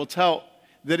one of them will tell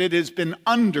that it has been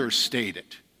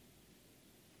understated.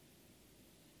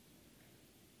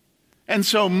 And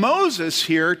so Moses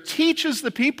here teaches the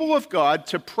people of God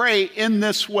to pray in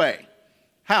this way.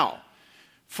 How?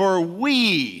 For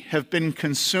we have been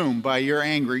consumed by your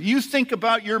anger. You think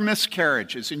about your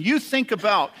miscarriages and you think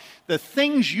about the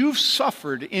things you've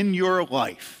suffered in your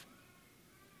life.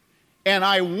 And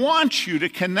I want you to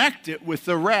connect it with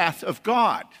the wrath of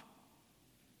God.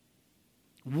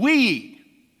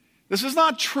 This is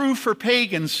not true for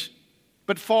pagans,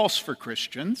 but false for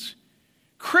Christians.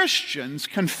 Christians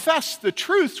confess the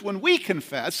truth when we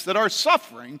confess that our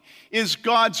suffering is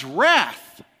God's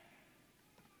wrath.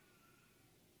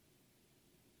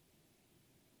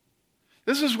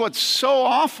 This is what's so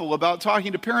awful about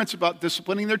talking to parents about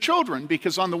disciplining their children,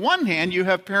 because on the one hand, you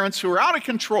have parents who are out of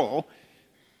control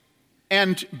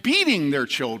and beating their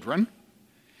children,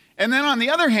 and then on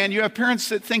the other hand, you have parents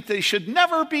that think they should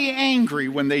never be angry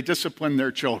when they discipline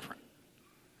their children.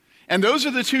 And those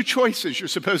are the two choices you're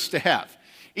supposed to have.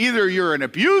 Either you're an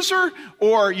abuser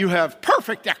or you have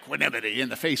perfect equanimity in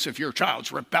the face of your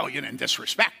child's rebellion and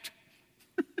disrespect.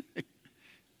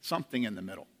 Something in the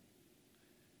middle.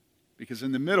 Because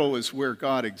in the middle is where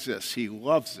God exists. He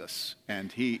loves us,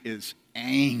 and he is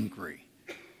angry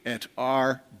at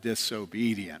our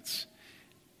disobedience.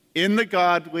 In the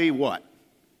godly what?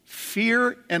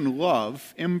 Fear and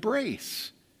love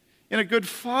embrace. In a good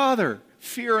father,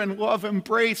 fear and love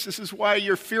embrace. This is why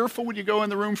you're fearful when you go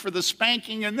in the room for the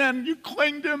spanking, and then you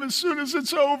cling to him as soon as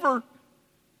it's over.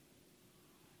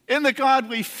 In the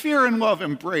godly, fear and love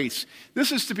embrace.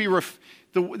 This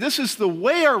is the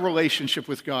way our relationship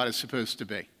with God is supposed to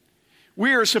be.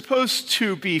 We are supposed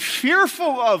to be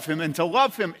fearful of him and to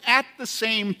love him at the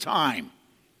same time.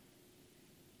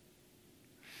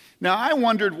 Now, I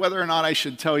wondered whether or not I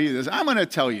should tell you this. I'm going to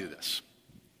tell you this.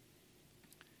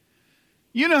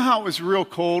 You know how it was real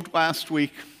cold last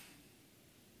week?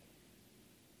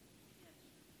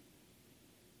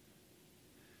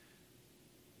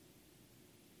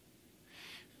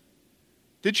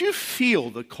 Did you feel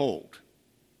the cold?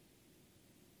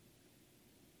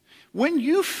 When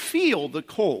you feel the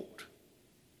cold,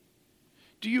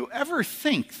 do you ever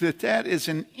think that that is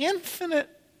an infinite,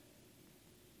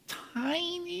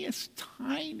 tiniest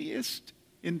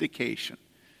indication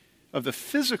of the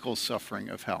physical suffering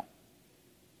of hell?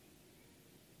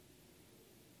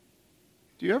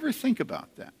 Do you ever think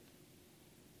about that?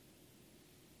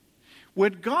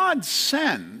 When God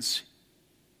sends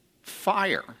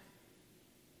fire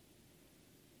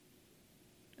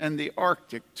and the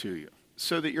Arctic to you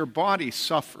so that your body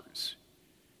suffers,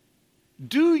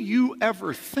 do you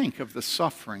ever think of the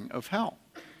suffering of hell?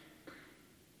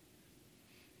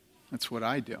 That's what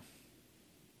I do.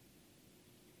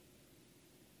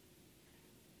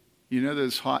 You know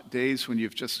those hot days when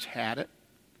you've just had it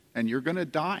and you're going to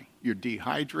die? You're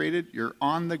dehydrated, you're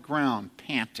on the ground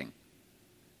panting.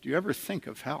 Do you ever think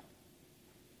of hell?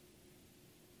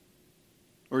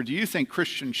 Or do you think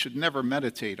Christians should never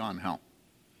meditate on hell?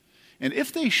 And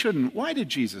if they shouldn't, why did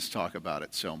Jesus talk about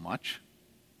it so much?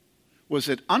 Was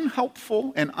it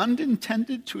unhelpful and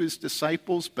unintended to his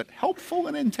disciples, but helpful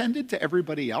and intended to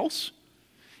everybody else?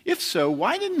 If so,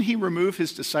 why didn't he remove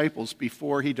his disciples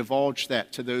before he divulged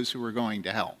that to those who were going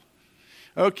to hell?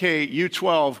 Okay, you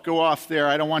 12, go off there.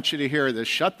 I don't want you to hear this.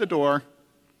 Shut the door.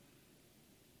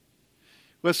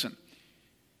 Listen,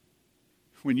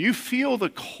 when you feel the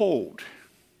cold,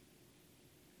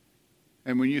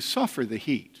 and when you suffer the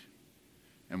heat,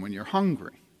 and when you're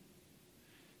hungry,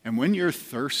 and when you're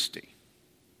thirsty,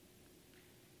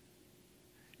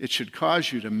 it should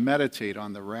cause you to meditate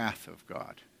on the wrath of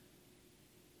God.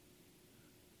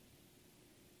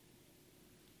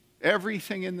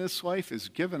 Everything in this life is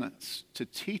given us to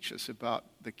teach us about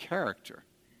the character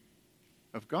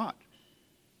of God.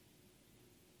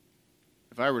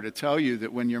 If I were to tell you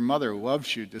that when your mother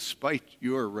loves you despite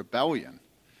your rebellion,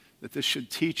 that this should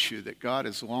teach you that God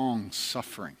is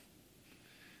long-suffering,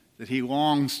 that he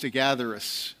longs to gather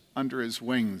us under his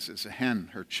wings as a hen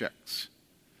her chicks.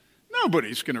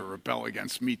 Nobody's going to rebel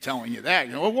against me telling you that.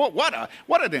 You know,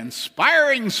 what an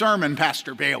inspiring sermon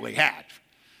Pastor Bailey had.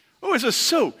 Oh, it was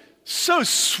so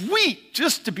sweet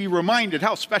just to be reminded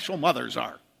how special mothers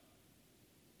are.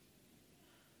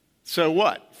 So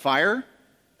what? Fire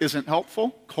isn't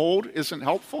helpful? Cold isn't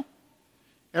helpful?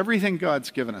 Everything God's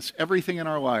given us, everything in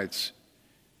our lives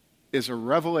is a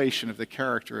revelation of the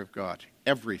character of God.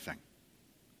 Everything.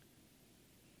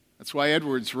 That's why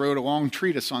Edwards wrote a long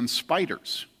treatise on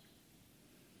spiders.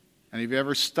 And have you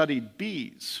ever studied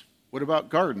bees? What about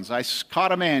gardens? I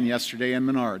caught a man yesterday in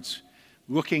Menards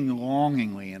looking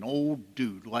longingly, an old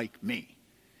dude like me,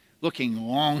 looking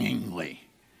longingly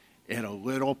at a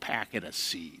little packet of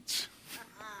seeds.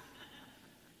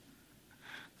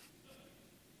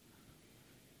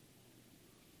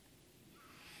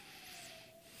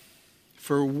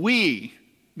 For we,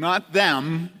 not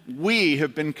them, we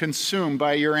have been consumed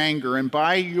by your anger, and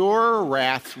by your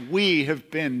wrath we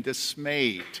have been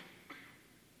dismayed.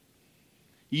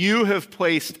 You have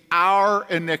placed our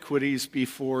iniquities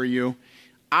before you,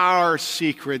 our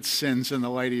secret sins in the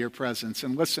light of your presence.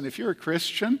 And listen, if you're a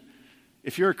Christian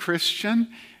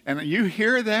and you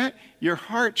hear that, your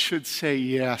heart should say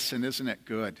yes, and isn't it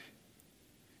good?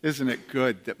 Isn't it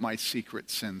good that my secret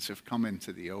sins have come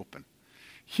into the open?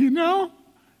 You know,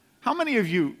 how many of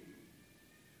you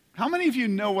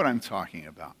know what I'm talking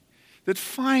about? That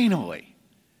finally,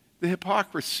 the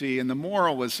hypocrisy and the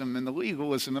moralism and the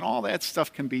legalism and all that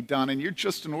stuff can be done, and you're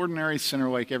just an ordinary sinner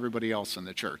like everybody else in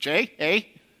the church, eh?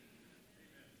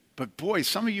 But boy,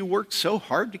 some of you work so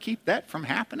hard to keep that from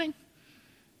happening,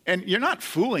 and you're not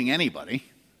fooling anybody.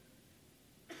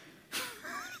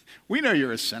 We know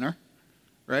you're a sinner,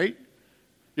 right?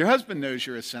 Your husband knows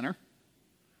you're a sinner,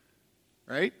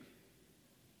 right?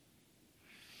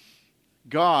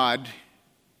 God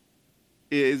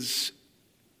is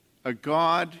a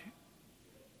God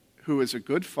who is a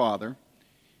good father,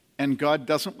 and God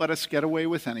doesn't let us get away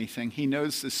with anything. He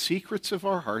knows the secrets of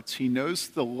our hearts. He knows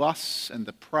the lusts and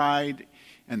the pride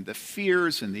and the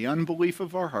fears and the unbelief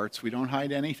of our hearts. We don't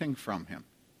hide anything from him.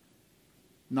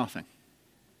 Nothing.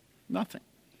 Nothing.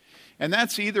 And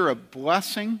that's either a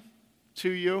blessing to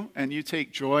you and you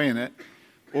take joy in it,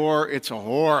 or it's a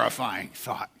horrifying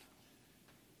thought.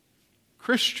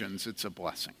 Christians, it's a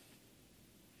blessing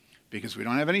because we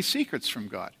don't have any secrets from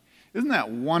God. Isn't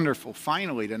that wonderful,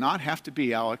 finally, to not have to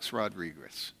be Alex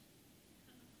Rodriguez?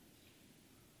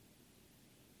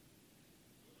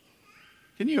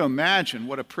 Can you imagine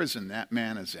what a prison that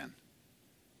man is in?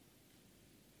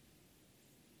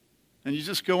 And you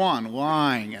just go on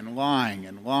lying and lying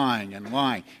and lying and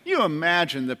lying. You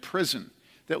imagine the prison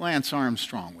that Lance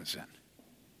Armstrong was in.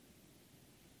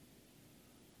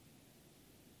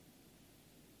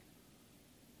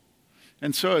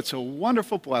 And so it's a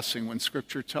wonderful blessing when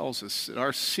Scripture tells us that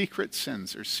our secret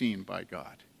sins are seen by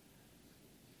God.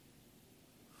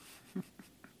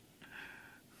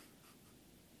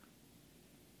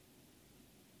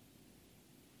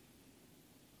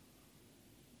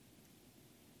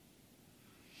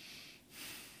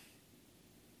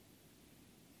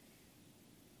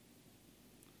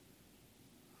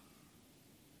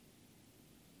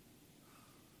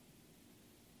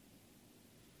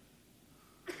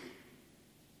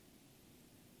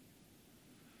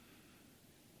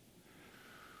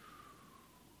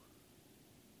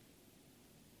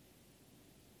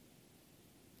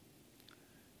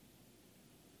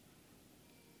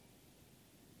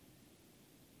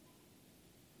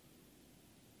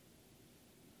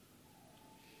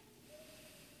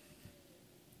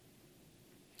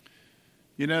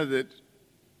 You know that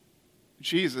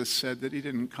Jesus said that he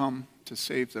didn't come to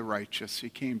save the righteous, he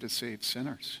came to save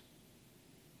sinners.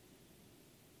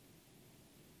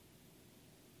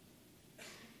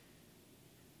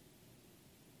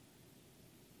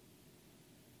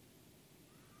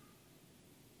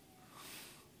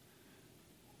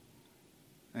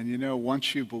 And you know,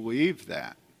 once you believe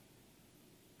that,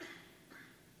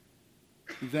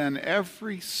 then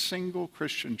every single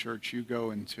Christian church you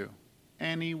go into,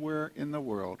 anywhere in the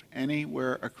world,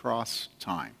 anywhere across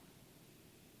time,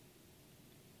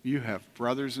 you have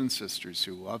brothers and sisters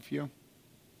who love you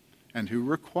and who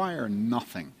require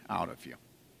nothing out of you.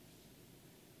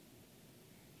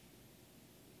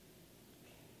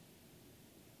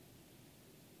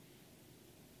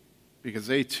 Because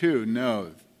they too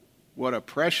know what a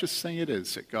precious thing it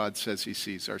is that God says he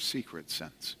sees our secret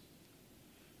sins.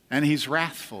 And he's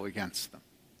wrathful against them.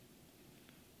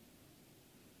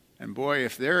 And boy,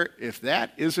 if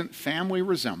that isn't family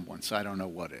resemblance, I don't know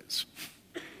what is.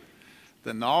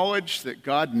 The knowledge that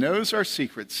God knows our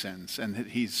secret sins and that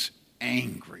he's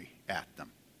angry at them.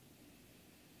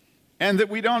 And that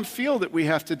we don't feel that we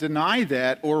have to deny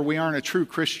that or we aren't a true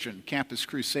Christian, Campus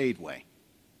Crusade way.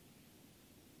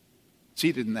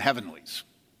 Seated in the heavenlies.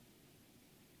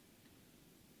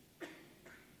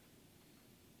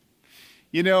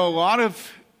 You know, a lot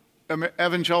of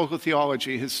evangelical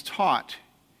theology has taught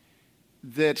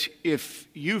that if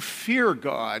you fear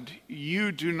God,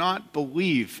 you do not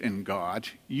believe in God,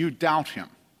 you doubt him.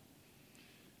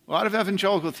 A lot of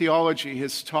evangelical theology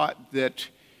has taught that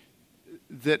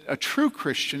a true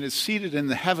Christian is seated in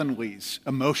the heavenlies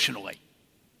emotionally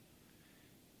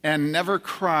and never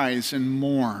cries and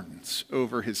mourns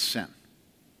over his sin.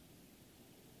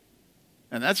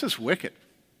 And that's just wicked.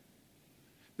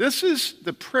 This is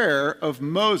the prayer of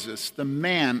Moses, the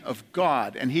man of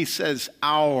God, and he says,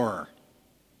 our.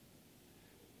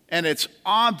 And it's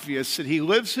obvious that he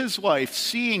lives his life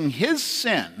seeing his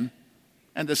sin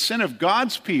and the sin of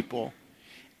God's people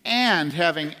and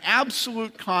having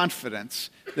absolute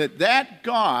confidence that that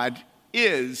God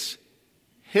is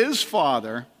his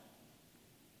Father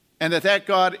and that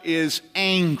God is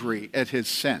angry at his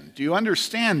sin. Do you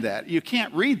understand that? You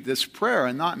can't read this prayer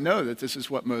and not know that this is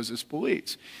what Moses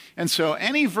believes. And so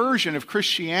any version of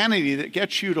Christianity that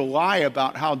gets you to lie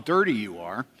about how dirty you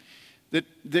are,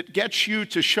 that gets you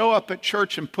to show up at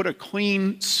church and put a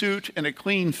clean suit and a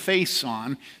clean face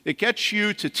on, that gets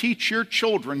you to teach your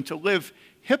children to live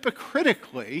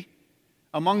hypocritically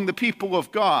among the people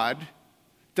of God,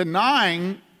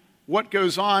 denying what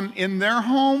goes on in their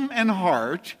home and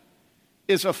heart,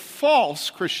 is a false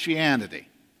Christianity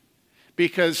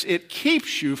because it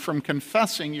keeps you from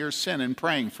confessing your sin and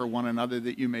praying for one another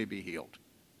that you may be healed.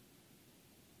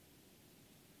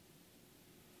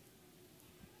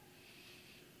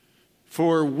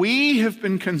 For we have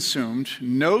been consumed,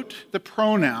 note the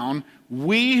pronoun,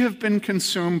 we have been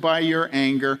consumed by your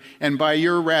anger and by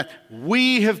your wrath.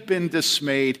 We have been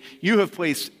dismayed. You have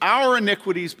placed our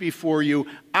iniquities before you,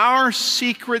 our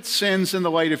secret sins in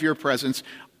the light of your presence.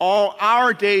 All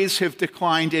our days have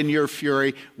declined in your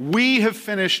fury. We have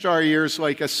finished our years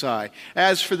like a sigh.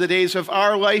 As for the days of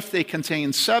our life, they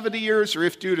contain 70 years, or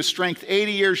if due to strength,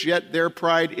 80 years, yet their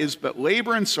pride is but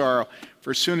labor and sorrow,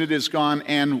 for soon it is gone,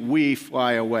 and we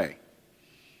fly away.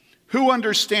 Who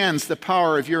understands the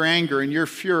power of your anger and your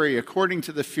fury according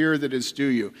to the fear that is due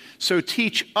you? So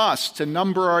teach us to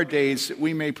number our days that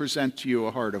we may present to you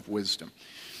a heart of wisdom.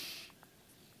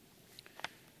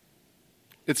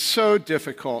 It's so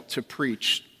difficult to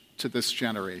preach to this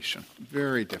generation,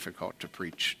 very difficult to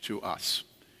preach to us.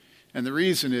 And the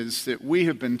reason is that we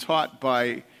have been taught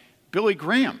by Billy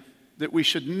Graham that we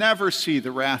should never see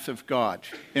the wrath of God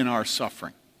in our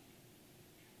suffering.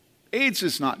 AIDS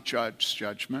is not God's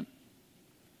judgment.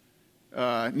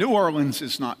 New Orleans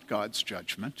is not God's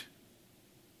judgment.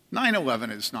 9/11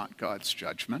 is not God's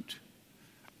judgment.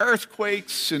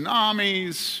 Earthquakes,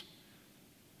 tsunamis,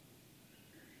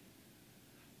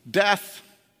 death,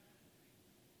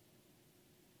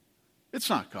 it's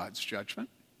not God's judgment.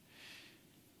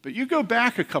 But you go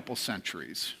back a couple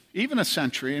centuries, even a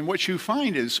century, and what you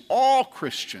find is all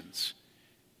Christians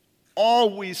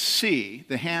always see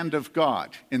the hand of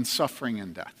God in suffering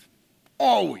and death.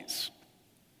 Always.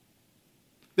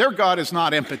 Their God is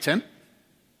not impotent.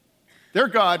 Their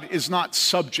God is not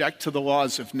subject to the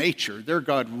laws of nature. Their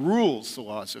God rules the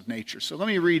laws of nature. So let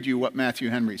me read you what Matthew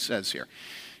Henry says here.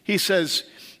 He says,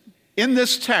 in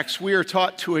this text, we are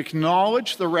taught to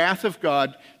acknowledge the wrath of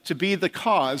God to be the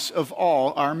cause of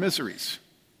all our miseries.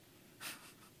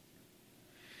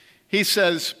 He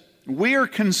says, we are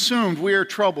consumed, we are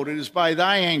troubled. It is by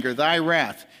thy anger, thy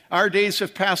wrath. Our days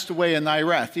have passed away in thy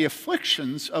wrath. The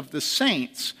afflictions of the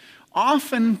saints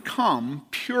often come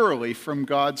purely from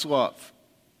God's love.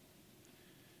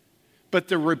 But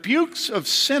the rebukes of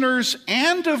sinners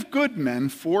and of good men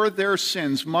for their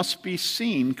sins must be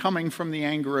seen coming from the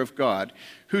anger of God,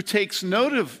 who takes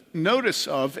notice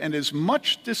of and is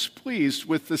much displeased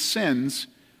with the sins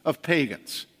of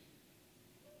pagans.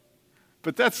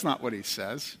 But that's not what he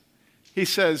says. He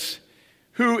says,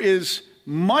 who is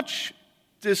much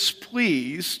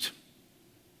displeased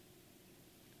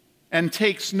and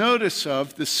takes notice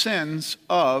of the sins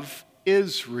of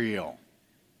Israel.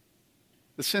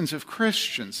 The sins of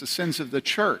Christians, the sins of the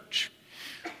church.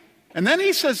 And then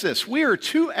he says this, we are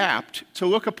too apt to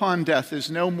look upon death as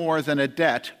no more than a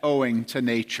debt owing to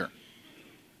nature.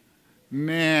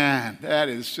 Man, that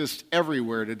is just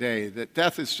everywhere today, that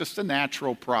death is just a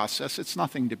natural process. It's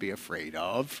nothing to be afraid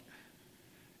of.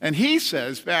 And he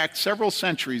says back several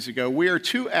centuries ago, we are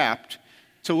too apt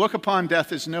to look upon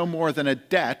death as no more than a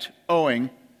debt owing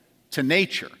to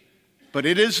nature. But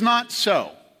it is not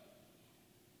so.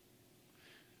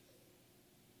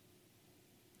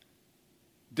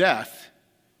 Death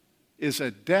is a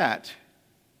debt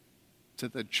to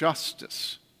the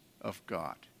justice of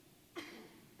God,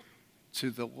 to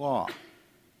the law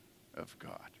of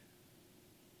God.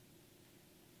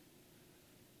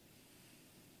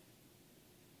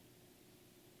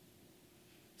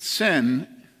 Sin,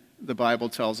 the Bible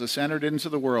tells us, entered into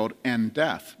the world, and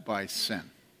death by sin.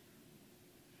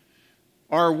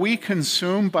 Are we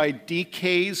consumed by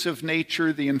decays of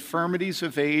nature, the infirmities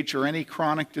of age, or any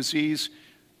chronic disease?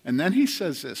 And then he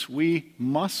says this, we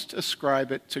must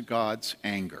ascribe it to God's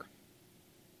anger.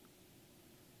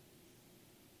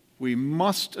 We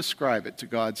must ascribe it to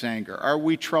God's anger. Are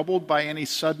we troubled by any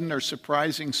sudden or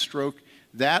surprising stroke?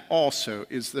 That also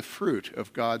is the fruit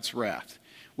of God's wrath,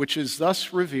 which is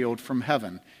thus revealed from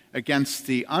heaven against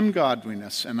the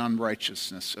ungodliness and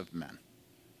unrighteousness of men.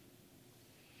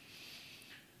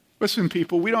 Listen,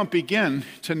 people, we don't begin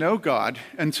to know God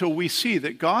until we see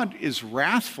that God is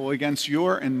wrathful against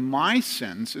your and my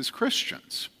sins as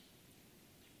Christians.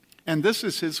 And this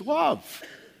is his love.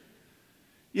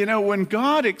 You know, when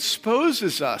God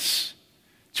exposes us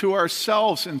to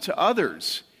ourselves and to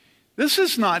others, this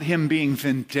is not him being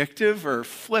vindictive or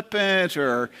flippant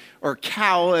or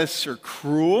callous or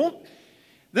cruel.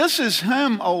 This is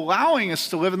him allowing us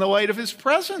to live in the light of his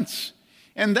presence.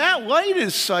 And that light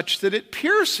is such that it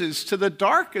pierces to the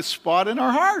darkest spot in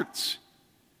our hearts.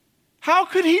 How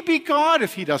could he be God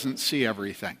if he doesn't see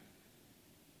everything?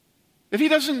 If he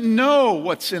doesn't know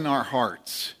what's in our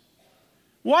hearts?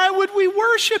 Why would we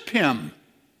worship him?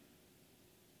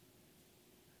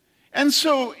 And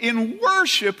so in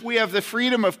worship, we have the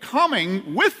freedom of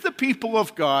coming with the people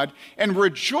of God and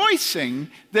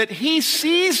rejoicing that he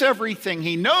sees everything,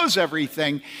 he knows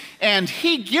everything, and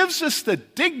he gives us the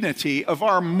dignity of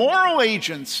our moral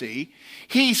agency.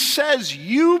 He says,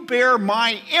 you bear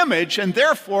my image, and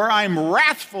therefore I'm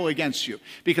wrathful against you,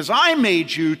 because I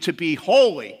made you to be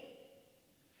holy,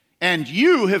 and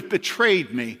you have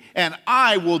betrayed me, and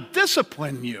I will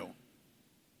discipline you.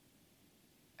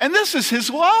 And this is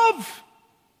his love.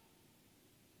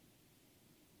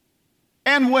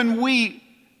 And when we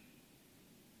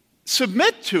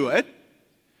submit to it,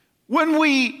 when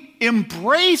we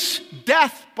embrace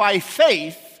death by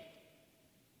faith,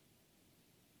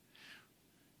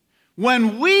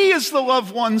 when we as the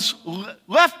loved ones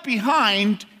left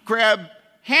behind grab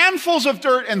handfuls of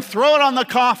dirt and throw it on the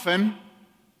coffin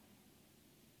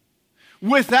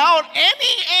without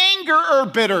any anger or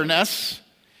bitterness,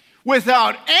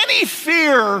 without any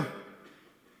fear,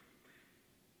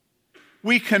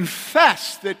 we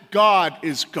confess that God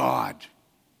is God.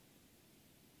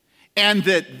 And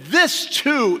that this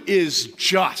too is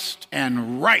just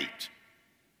and right.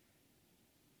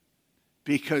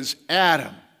 Because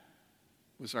Adam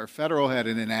was our federal head,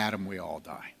 and in Adam we all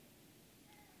die.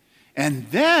 And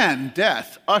then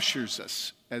death ushers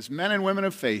us as men and women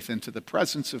of faith into the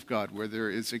presence of God, where there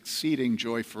is exceeding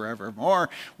joy forevermore,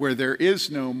 where there is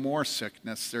no more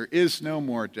sickness, there is no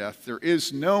more death, there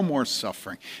is no more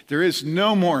suffering, there is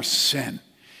no more sin,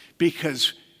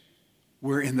 because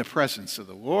we're in the presence of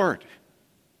the Lord.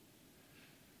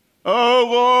 O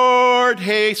Lord,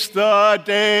 haste the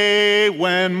day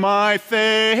when my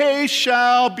face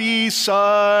shall be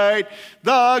sight.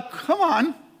 Come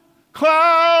on.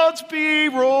 Clouds be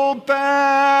rolled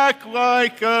back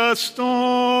like a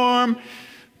storm.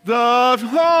 The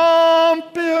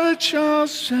trumpet shall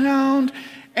sound,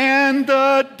 and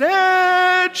the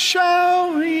dead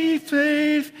shall leave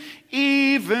faith.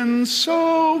 Even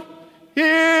so,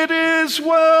 it is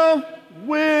well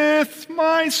with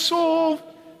my soul.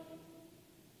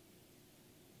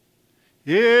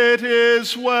 It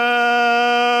is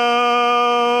well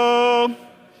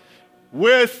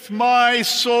with my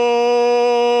soul.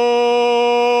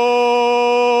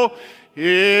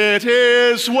 It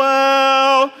is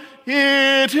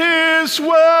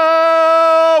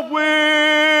well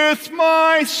with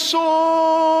my soul.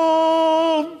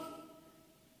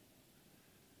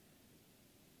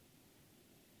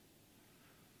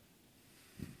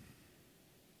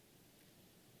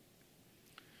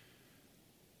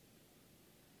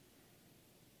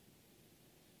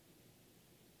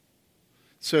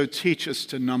 So teach us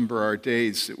to number our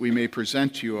days, that we may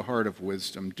present to you a heart of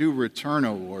wisdom. Do return,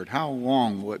 O Lord. How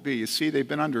long will it be? You see, they've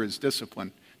been under his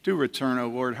discipline. Do return, O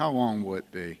Lord. How long will it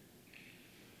be?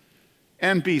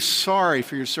 and be sorry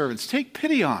for your servants. Take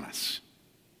pity on us.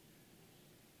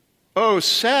 Oh,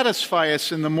 satisfy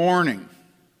us in the morning.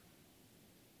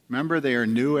 Remember, they are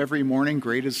new every morning.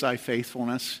 Great is thy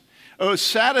faithfulness. Oh,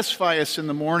 satisfy us in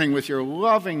the morning with your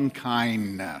loving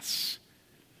kindness,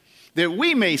 that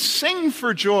we may sing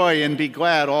for joy and be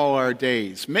glad all our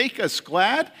days. Make us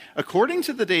glad according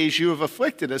to the days you have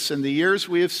afflicted us and the years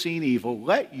we have seen evil.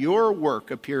 Let your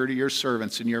work appear to your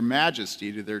servants and your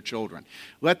majesty to their children.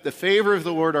 Let the favor of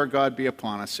the Lord our God be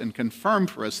upon us and confirm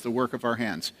for us the work of our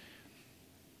hands.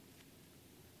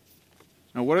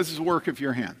 Now, what is the work of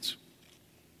your hands?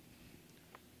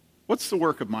 What's the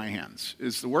work of my hands?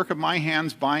 Is the work of my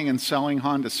hands buying and selling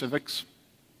Honda Civics?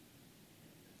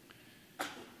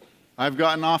 I've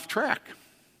gotten off track.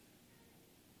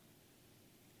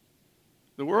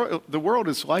 The world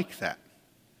is like that.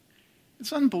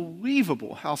 It's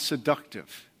unbelievable how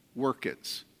seductive work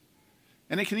is.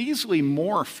 And it can easily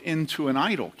morph into an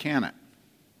idol, can it?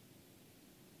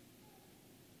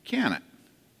 Can it?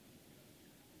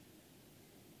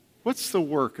 What's the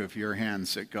work of your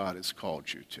hands that God has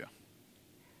called you to?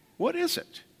 What is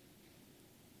it?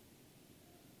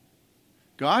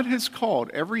 God has called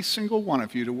every single one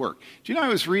of you to work. Do you know, I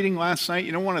was reading last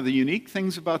night, one of the unique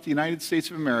things about the United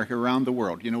States of America around the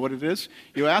world, you know what it is?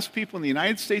 You ask people in the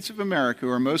United States of America who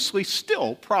are mostly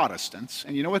still Protestants,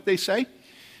 and you know what they say?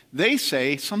 They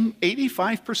say, some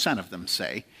 85% of them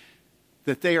say,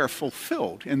 that they are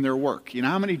fulfilled in their work. You know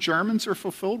how many Germans are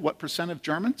fulfilled? What percent of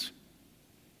Germans?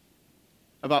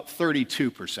 About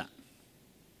 32%.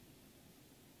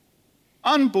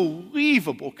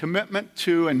 Unbelievable commitment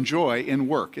to and joy in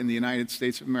work in the United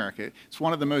States of America. It's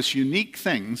one of the most unique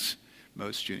things,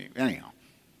 anyhow.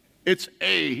 It's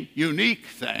a unique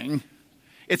thing.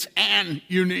 It's an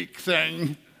unique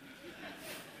thing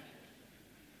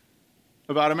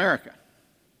about America.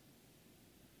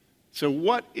 So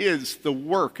what is the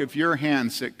work of your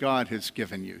hands that God has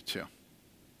given you to?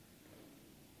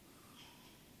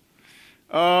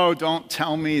 Oh, don't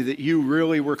tell me that you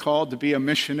really were called to be a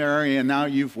missionary and now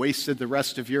you've wasted the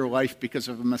rest of your life because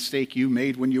of a mistake you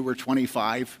made when you were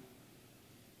 25.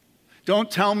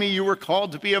 Don't tell me you were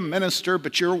called to be a minister,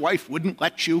 but your wife wouldn't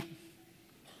let you.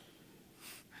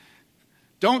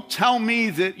 Don't tell me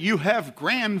that you have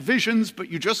grand visions, but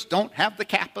you just don't have the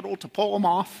capital to pull them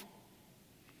off.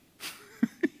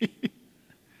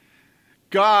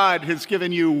 God has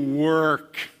given you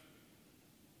work.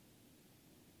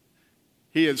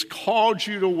 He has called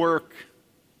you to work,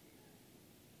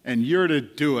 and you're to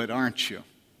do it, aren't you?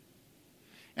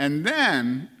 And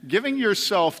then, giving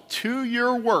yourself to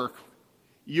your work,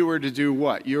 you are to do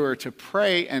what? You are to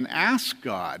pray and ask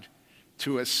God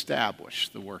to establish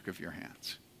the work of your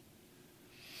hands.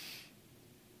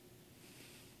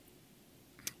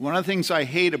 One of the things I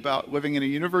hate about living in a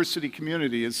university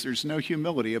community is there's no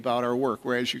humility about our work,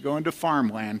 whereas you go into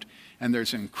farmland and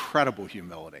there's incredible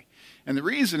humility. And the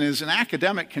reason is an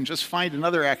academic can just find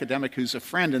another academic who's a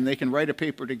friend and they can write a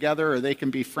paper together, or they can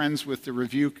be friends with the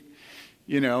review,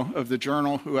 of the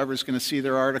journal, whoever's going to see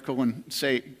their article and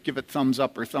say, give it thumbs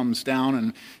up or thumbs down.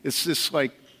 And it's this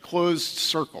like closed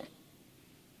circle.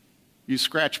 You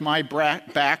scratch my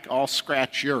back, I'll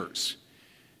scratch yours.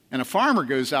 And a farmer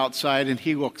goes outside and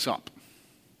he looks up.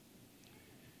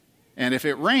 And if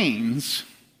it rains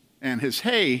and his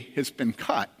hay has been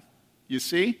cut, you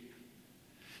see?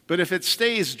 But if it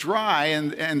stays dry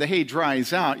and the hay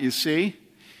dries out, you see?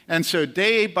 And so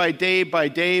day by day by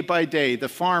day by day, the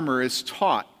farmer is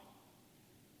taught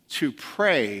to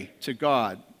pray to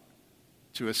God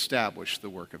to establish the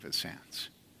work of his hands.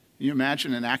 Can you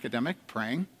imagine an academic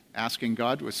praying, asking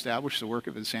God to establish the work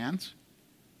of his hands?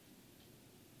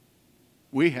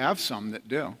 We have some that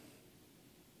do.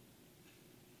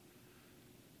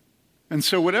 And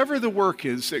so whatever the work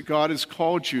is that God has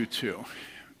called you to,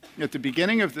 at the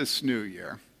beginning of this new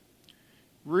year,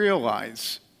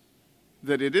 realize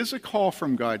that it is a call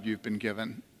from God you've been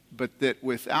given, but that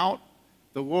without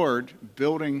the Lord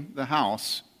building the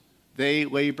house, they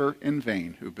labor in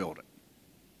vain who build it.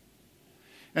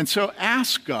 And so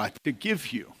ask God to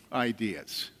give you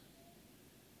ideas.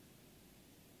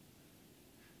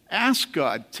 Ask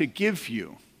God to give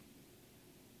you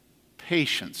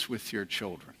patience with your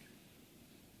children.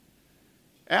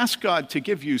 Ask God to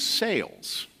give you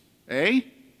sales.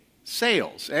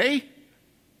 Sales,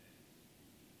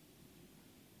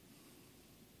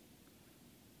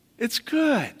 It's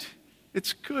good.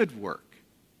 It's good work.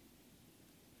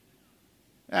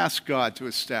 Ask God to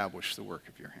establish the work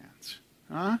of your hands.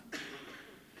 Huh?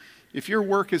 If your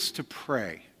work is to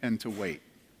pray and to wait,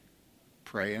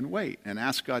 pray and wait, and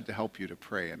ask God to help you to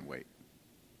pray and wait.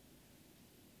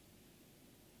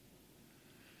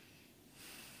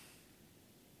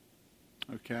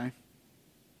 okay?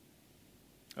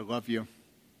 I love you.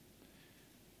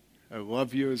 I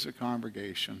love you as a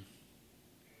congregation.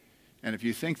 And if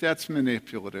you think that's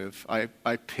manipulative, I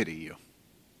pity you.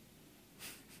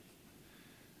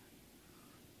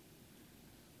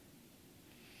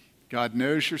 God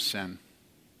knows your sin,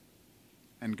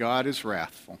 and God is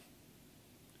wrathful,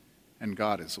 and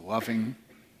God is loving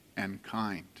and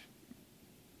kind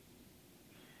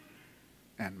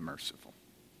and merciful.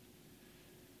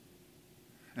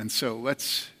 And so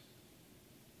let's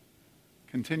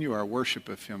continue our worship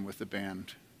of him with the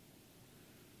band,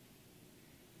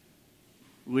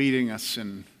 leading us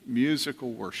in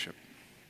musical worship.